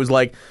Chew because it was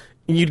like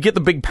you'd get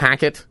the big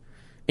packet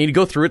and you'd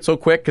go through it so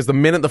quick because the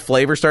minute the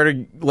flavor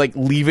started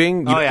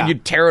leaving,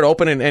 you'd tear it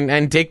open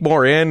and take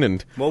more in.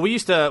 And well, we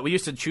used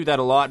to chew that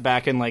a lot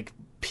back in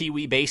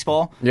Pee-wee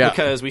baseball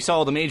because we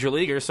saw the major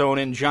leaguers throwing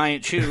in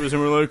giant chews and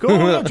we're like,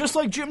 oh, just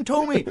like Jim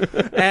Thome.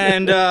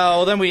 And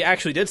then we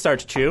actually did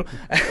start to chew.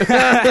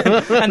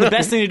 And the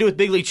best thing to do with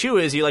Big League Chew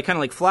is you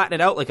kind of flatten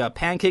it out like a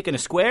pancake in a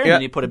square, and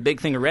then you put a big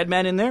thing of Red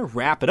Man in there,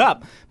 wrap it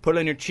up, put it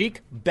on your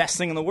cheek, best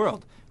thing in the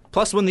world.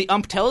 Plus, when the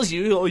ump tells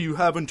you, oh, you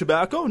having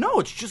tobacco?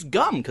 No, it's just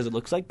gum because it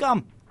looks like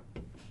gum.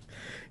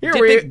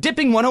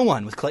 Dipping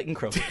 101 with Clayton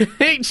Kroeker.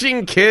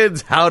 Teaching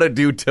kids how to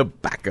do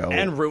tobacco.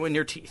 And ruin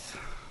your teeth.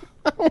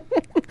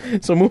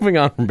 So moving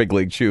on from Big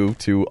League Chew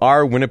to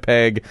our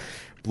Winnipeg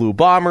Blue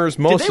Bombers.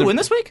 Did they win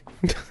this week?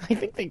 I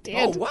think they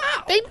did. Oh,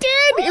 wow. They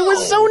did. Whoa. It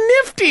was so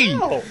nifty.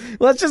 Wow.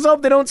 Let's just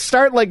hope they don't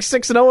start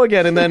 6-0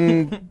 again and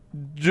then,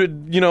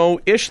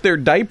 ish their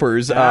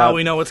diapers.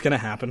 We know what's going to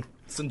happen.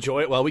 Let's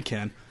enjoy it while we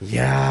can.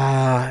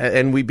 Yeah,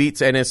 and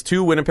it's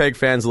 2 Winnipeg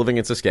fans living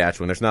in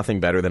Saskatchewan. There's nothing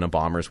better than a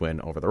Bombers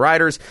win over the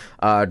Riders.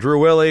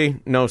 Drew Willie,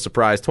 no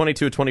surprise,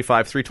 22-25,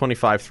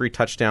 325, 3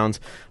 touchdowns.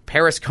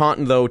 Paris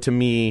Conton, though, to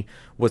me,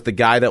 was the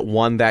guy that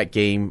won that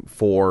game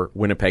for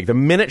Winnipeg. The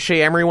minute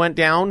Shea Emery went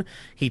down,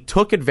 he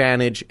took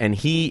advantage, and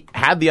he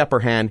had the upper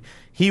hand.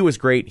 He was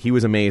great. He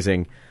was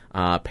amazing.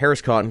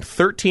 Paris Conton,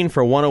 13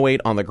 for 108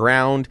 on the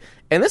ground.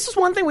 And this is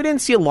one thing we didn't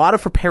see a lot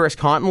of for Paris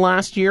Conton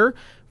last year.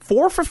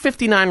 4 for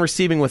 59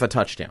 receiving with a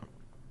touchdown.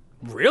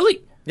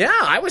 Really? Yeah,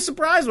 I was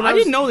surprised when I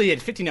didn't know that he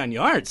had 59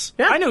 yards.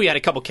 Yeah. I knew he had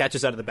a couple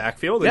catches out of the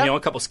backfield and a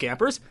couple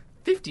scampers.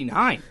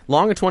 59.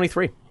 Long of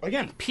 23.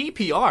 Again,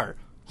 PPR.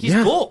 He's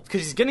gold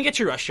because he's going to get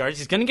your rush yards,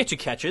 he's going to get your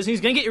catches, and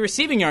he's going to get your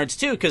receiving yards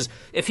too because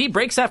if he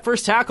breaks that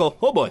first tackle,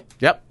 oh boy.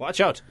 Yep.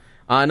 Watch out.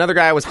 Another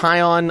guy I was high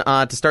on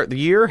to start the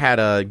year, had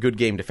a good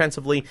game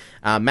defensively.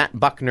 Matt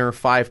Buckner,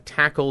 5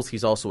 tackles.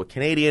 He's also a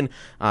Canadian,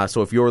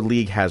 so if your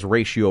league has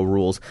ratio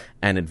rules,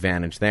 an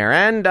advantage there.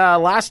 And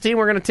last team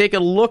we're going to take a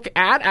look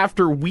at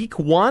after week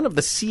 1 of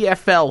the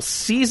CFL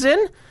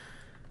season,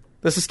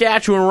 the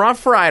Saskatchewan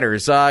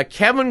Roughriders.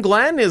 Kevin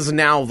Glenn is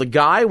now the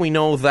guy, we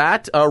know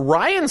that.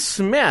 Ryan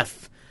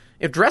Smith.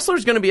 If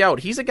Dressler's going to be out,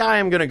 he's a guy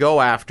I'm going to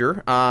go after.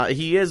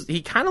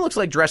 He kind of looks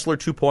like Dressler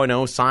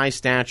 2.0, size,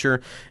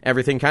 stature,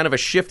 everything. Kind of a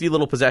shifty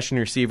little possession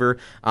receiver.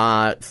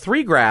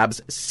 3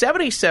 grabs,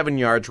 77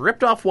 yards,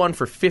 ripped off one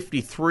for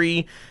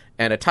 53,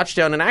 and a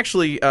touchdown. And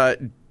actually,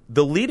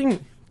 name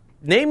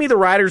me the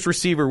Riders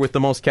receiver with the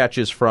most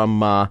catches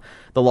from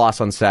the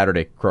loss on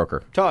Saturday,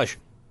 Kroeker. Taj.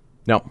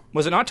 No.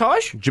 Was it not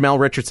Taj? Jamel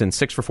Richardson,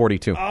 6 for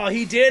 42. Oh,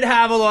 he did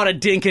have a lot of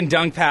dink and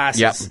dunk passes.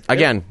 Yep.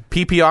 Again,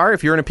 PPR,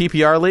 if you're in a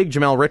PPR league,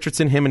 Jamel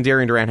Richardson, him and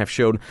Darian Durant have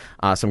showed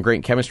some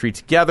great chemistry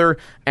together.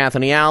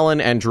 Anthony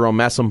Allen and Jerome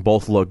Messam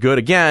both look good.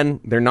 Again,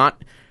 they're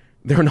not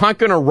going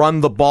to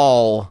run the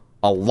ball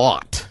a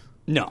lot.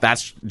 No.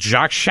 That's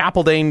Jacques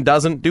Chapeldane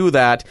doesn't do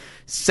that.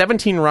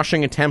 17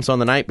 rushing attempts on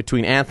the night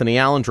between Anthony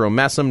Allen, Jerome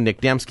Messam,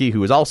 Nick Dembski,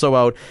 who is also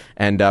out,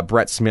 and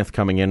Brett Smith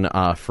coming in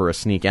for a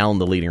sneak. Allen,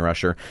 the leading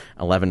rusher,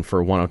 11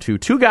 for 102.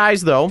 Two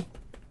guys, though,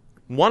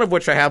 one of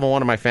which I have on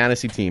one of my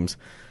fantasy teams,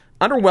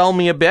 underwhelm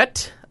me a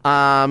bit.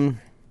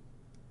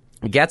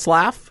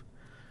 Getzlaff,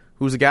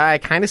 who's a guy I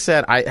kind of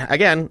said,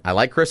 I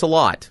like Chris a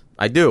lot.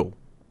 I do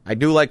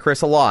like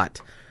Chris a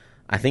lot.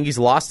 I think he's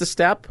lost a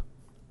step.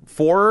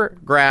 4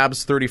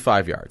 grabs,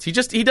 35 yards. He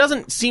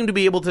doesn't seem to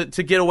be able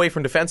to get away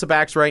from defensive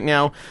backs right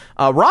now.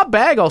 Rob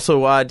Bagg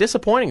also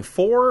disappointing,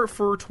 4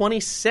 for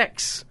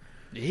 26.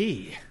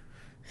 Eee.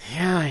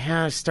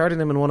 Yeah, I started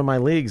him in one of my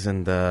leagues,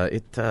 and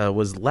it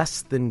was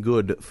less than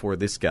good for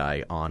this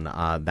guy on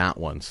that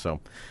one. So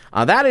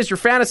that is your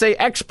fantasy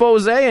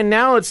expose, and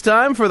now it's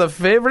time for the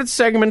favorite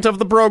segment of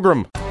the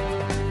program.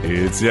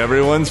 It's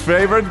everyone's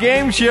favorite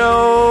game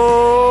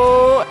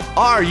show.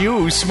 Are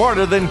you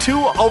smarter than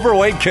 2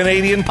 overweight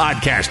Canadian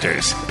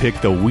podcasters? Pick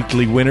the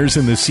weekly winners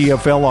in the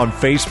CFL on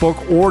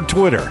Facebook or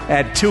Twitter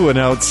at 2 and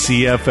Out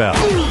CFL.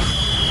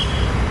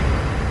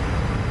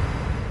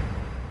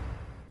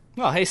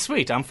 Well, hey,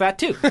 sweet. I'm fat,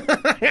 too.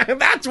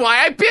 That's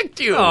why I picked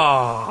you.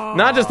 Oh.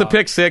 Not just the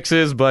pick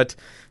sixes, but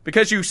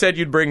because you said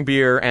you'd bring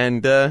beer,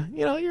 and you're kind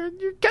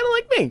of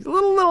like me, a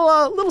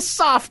little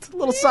soft,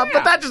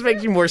 but that just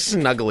makes you more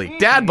snuggly.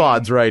 Dad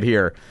bods right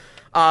here.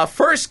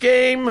 First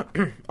game,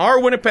 our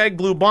Winnipeg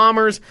Blue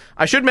Bombers.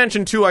 I should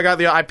mention too,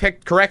 I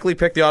correctly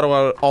picked the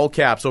Ottawa All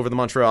Caps over the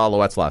Montreal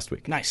Alouettes last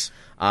week. Nice.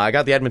 I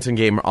got the Edmonton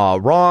game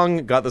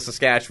wrong. Got the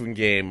Saskatchewan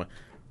game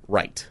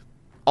right.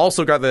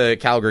 Also got the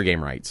Calgary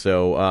game right.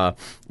 So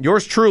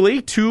yours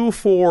truly, 2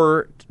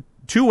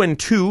 and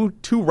 2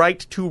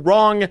 right, 2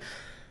 wrong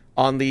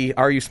on the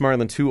Are You Smarter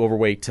Than 2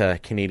 overweight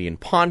Canadian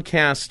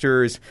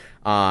podcasters.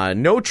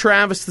 No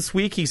Travis this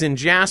week. He's in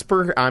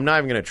Jasper. I'm not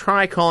even going to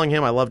try calling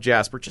him. I love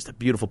Jasper. Just a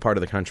beautiful part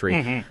of the country.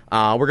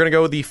 Mm-hmm. We're going to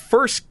go with the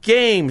first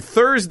game,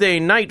 Thursday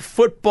night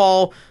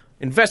football,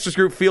 Investors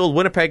Group Field,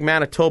 Winnipeg,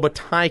 Manitoba,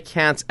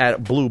 Ticats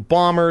at Blue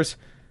Bombers.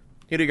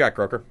 Who do you got,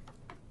 Kroeker?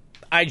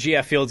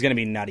 IGF Field's going to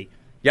be nutty.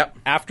 Yep.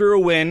 After a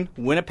win,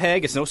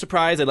 Winnipeg, it's no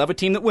surprise, they love a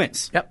team that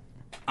wins. Yep.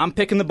 I'm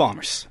picking the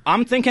Bombers.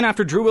 I'm thinking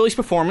after Drew Willie's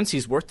performance,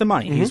 he's worth the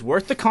money. Mm-hmm. He's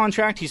worth the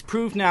contract. He's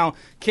proved now,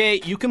 okay,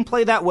 you can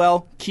play that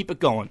well, keep it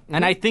going. Mm-hmm.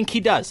 And I think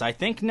he does. I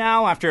think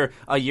now, after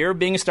a year of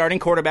being a starting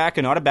quarterback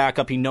and not a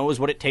backup, he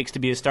knows what it takes to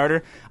be a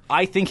starter.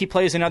 I think he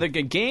plays another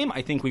good game.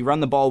 I think we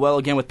run the ball well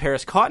again with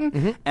Paris Cotton,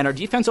 mm-hmm. and our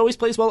defense always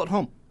plays well at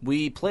home.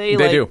 We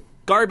play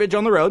garbage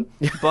on the road,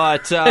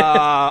 but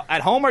at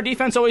home our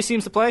defense always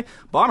seems to play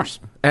Bombers.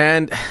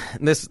 And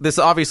this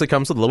obviously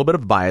comes with a little bit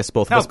of bias,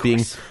 both of us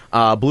being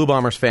Blue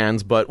Bombers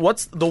fans, but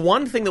what's the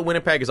one thing that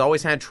Winnipeg has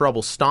always had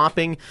trouble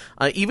stopping,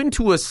 even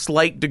to a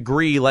slight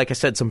degree, like I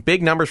said, some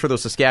big numbers for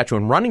those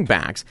Saskatchewan running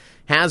backs,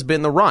 has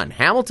been the run.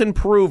 Hamilton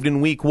proved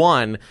in week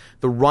 1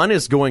 the run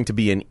is going to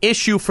be an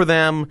issue for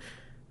them.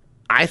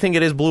 I think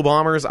it is Blue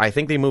Bombers. I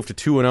think they move to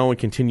 2-0 and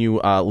continue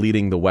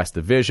leading the West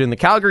Division. The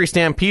Calgary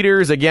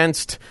Stampeders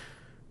against,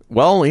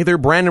 well, either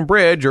Brandon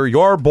Bridge or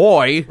your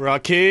boy,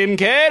 Rakim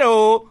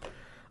Cato.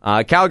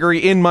 Calgary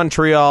in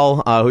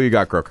Montreal. Who you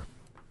got, Kroeker?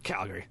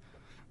 Calgary.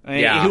 I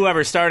mean,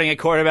 whoever's starting at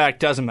quarterback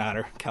doesn't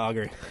matter.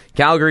 Calgary.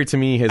 Calgary to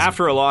me has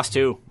after a loss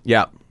too.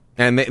 Yeah,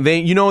 and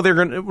they they're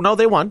gonna. No,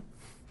 they won.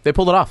 They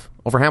pulled it off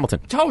over Hamilton.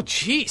 Oh,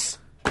 jeez.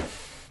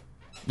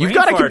 You've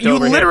got you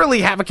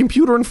literally have a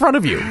computer in front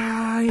of you.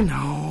 I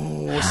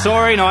know.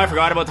 Sorry, no, I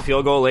forgot about the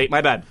field goal late.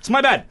 My bad. It's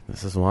my bad.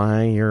 This is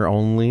why you're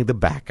only the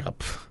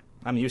backup.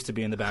 I'm used to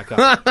being the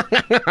backup.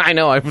 I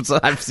know.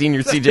 I've seen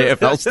your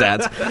CJFL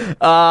stats.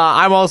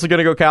 I'm also going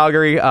to go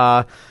Calgary.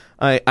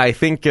 I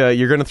think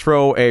you're going to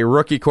throw a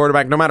rookie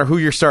quarterback, no matter who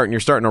you're starting. You're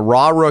starting a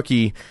raw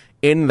rookie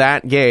in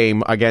that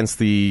game against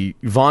the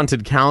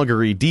vaunted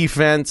Calgary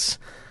defense.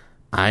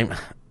 I'm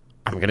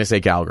going to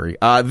say Calgary.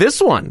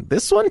 This one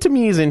to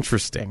me is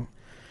interesting.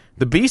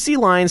 The BC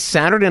Lions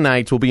Saturday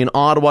night will be in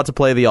Ottawa to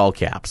play the All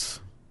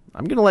Caps.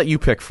 I'm going to let you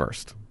pick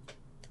first.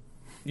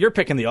 You're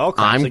picking the All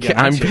Caps again.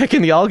 I'm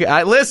picking the All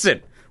Caps.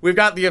 Listen, we've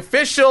got the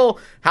official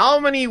how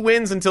many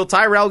wins until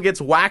Tyrell gets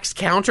waxed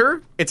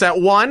counter. It's at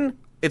 1.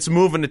 It's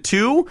moving to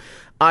 2.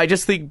 I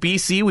just think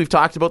BC, we've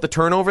talked about the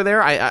turnover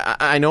there.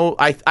 I know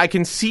I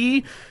can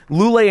see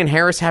Lule and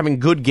Harris having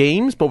good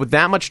games, but with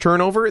that much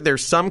turnover,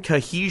 there's some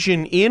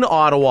cohesion in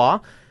Ottawa.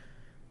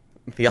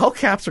 The All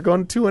Caps are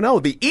going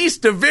 2-0. The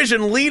East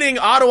Division leading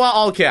Ottawa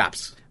All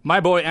Caps. My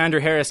boy Andrew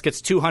Harris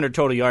gets 200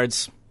 total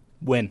yards.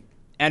 Win.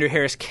 Andrew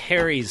Harris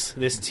carries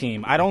this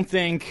team. I don't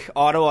think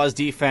Ottawa's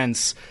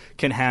defense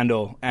can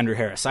handle Andrew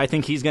Harris. I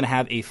think he's going to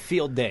have a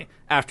field day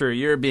after a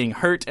year of being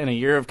hurt and a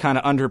year of kind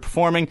of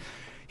underperforming.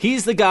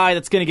 He's the guy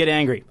that's going to get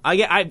angry.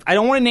 I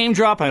don't want to name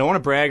drop. I don't want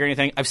to brag or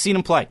anything. I've seen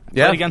him play.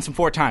 Yeah. Played against him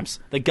 4 times.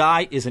 The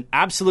guy is an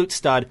absolute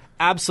stud,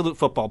 absolute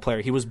football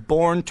player. He was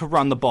born to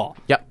run the ball.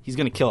 Yep. He's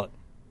going to kill it.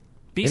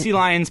 BC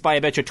Lions by, I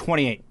bet you,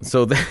 28.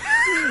 So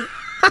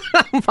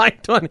by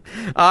 20.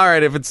 All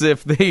right,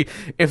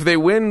 if they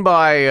win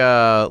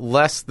by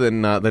less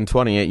than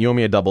 28, you owe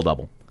me a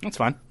double. That's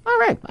fine. All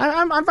right.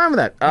 I'm fine with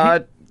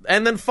that.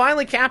 And then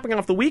finally capping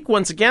off the week,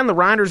 once again, the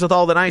Riders with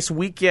all the nice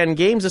weekend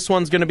games. This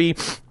one's going to be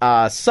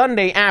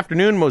Sunday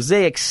afternoon,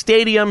 Mosaic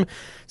Stadium.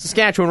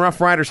 Saskatchewan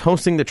Roughriders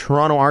hosting the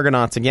Toronto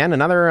Argonauts again.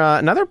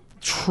 Another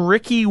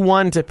tricky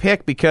one to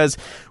pick because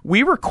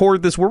we're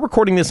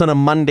recording this on a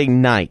Monday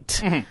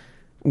night.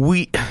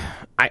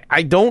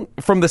 I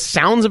don't, from the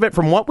sounds of it,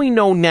 from what we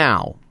know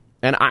now,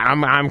 and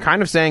I'm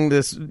kind of saying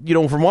this,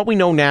 from what we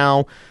know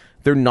now,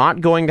 they're not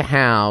going to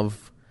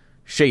have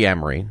Shea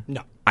Emery.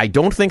 No. I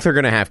don't think they're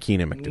going to have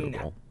Keenan McDougall.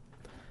 No.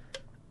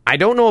 I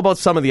don't know about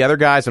some of the other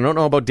guys. I don't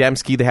know about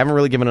Dembski. They haven't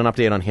really given an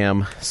update on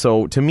him.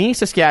 So, to me,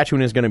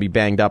 Saskatchewan is going to be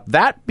banged up.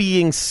 That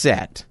being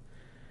said,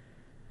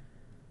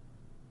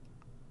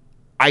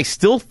 I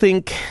still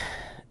think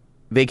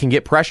they can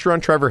get pressure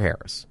on Trevor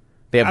Harris.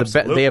 They have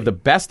the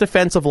best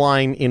defensive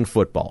line in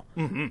football.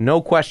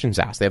 No questions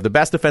asked. They have the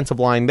best defensive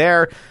line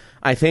there.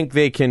 I think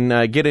they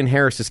can get in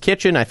Harris's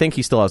kitchen. I think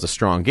he still has a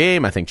strong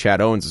game. I think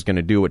Chad Owens is going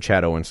to do what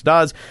Chad Owens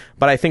does.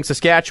 But I think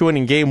Saskatchewan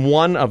in game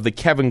 1 of the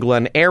Kevin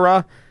Glenn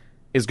era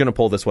is going to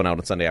pull this one out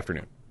on Sunday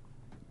afternoon.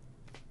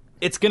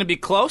 It's going to be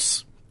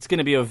close. It's going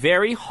to be a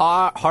very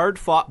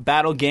hard-fought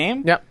battle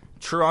game. Yep.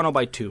 Toronto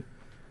by 2.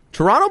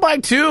 Toronto by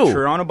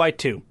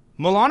 2.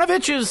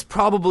 Milanovic is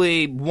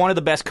probably one of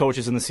the best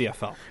coaches in the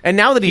CFL. And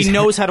now that he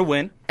knows how to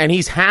win. And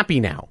he's happy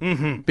now.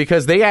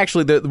 Because they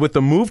actually, with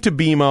the move to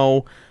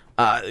BMO,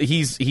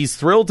 he's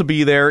thrilled to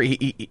be there.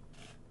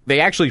 They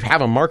actually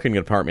have a marketing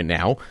department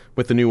now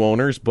with the new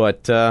owners,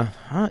 but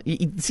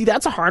see,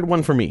 that's a hard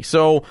one for me.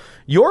 So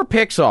your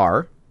picks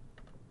are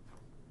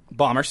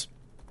Bombers.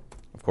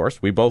 Of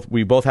course, we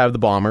both have the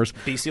Bombers.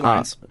 BC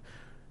Lions.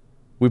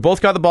 We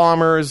both got the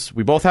Bombers.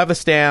 We both have the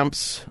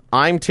Stamps.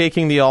 I'm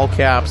taking the All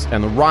Caps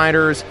and the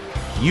Riders.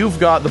 You've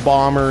got the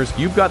Bombers.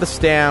 You've got the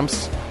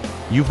Stamps.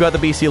 You've got the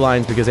BC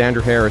Lions because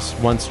Andrew Harris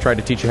once tried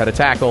to teach you how to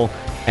tackle,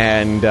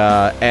 and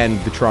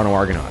the Toronto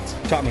Argonauts.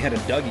 Taught me how to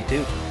Dougie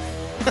too.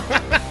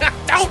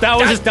 That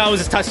was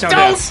his touchdown.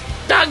 Don't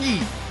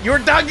Dougie. You're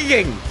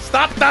Dougieing.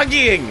 Stop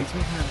Dougieing.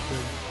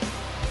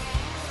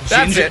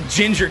 That's it.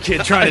 Ginger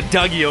kid trying to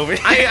Dougie over.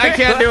 I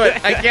can't do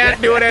it. I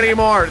can't do it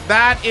anymore.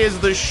 That is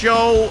the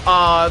show.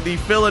 The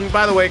fill-in.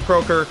 By the way,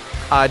 Kroeker,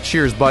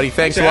 cheers, buddy.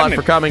 Thanks a lot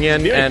for coming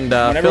in and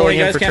filling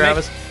in for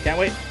Travis. Can't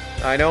wait.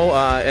 I know,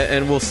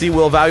 and we'll see.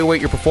 We'll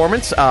evaluate your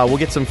performance. We'll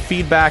get some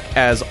feedback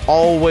as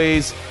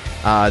always.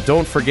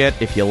 Don't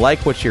forget, if you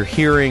like what you're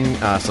hearing,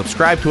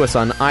 subscribe to us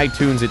on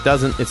iTunes.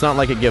 It's not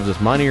like it gives us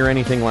money or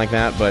anything like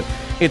that, but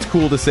it's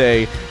cool to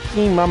say,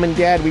 hey, Mom and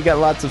Dad, we got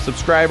lots of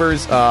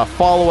subscribers.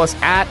 Follow us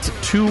at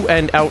 2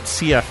 and Out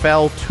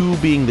CFL, 2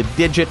 being the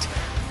digit,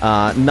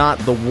 not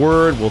the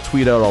word. We'll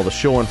tweet out all the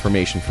show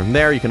information from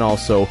there. You can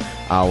also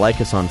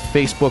like us on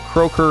Facebook.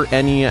 Kroeker,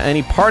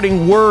 any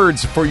parting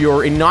words for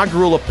your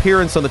inaugural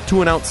appearance on the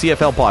 2 and Out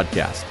CFL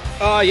podcast?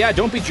 Yeah,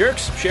 don't be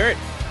jerks. Share it.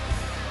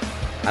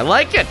 I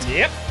like it.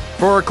 Yep.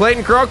 For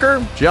Clayton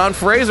Kroeker, John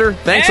Fraser,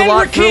 thanks a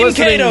lot for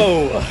listening.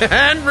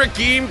 And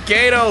Rakeem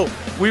Cato.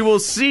 We will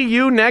see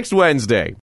you next Wednesday.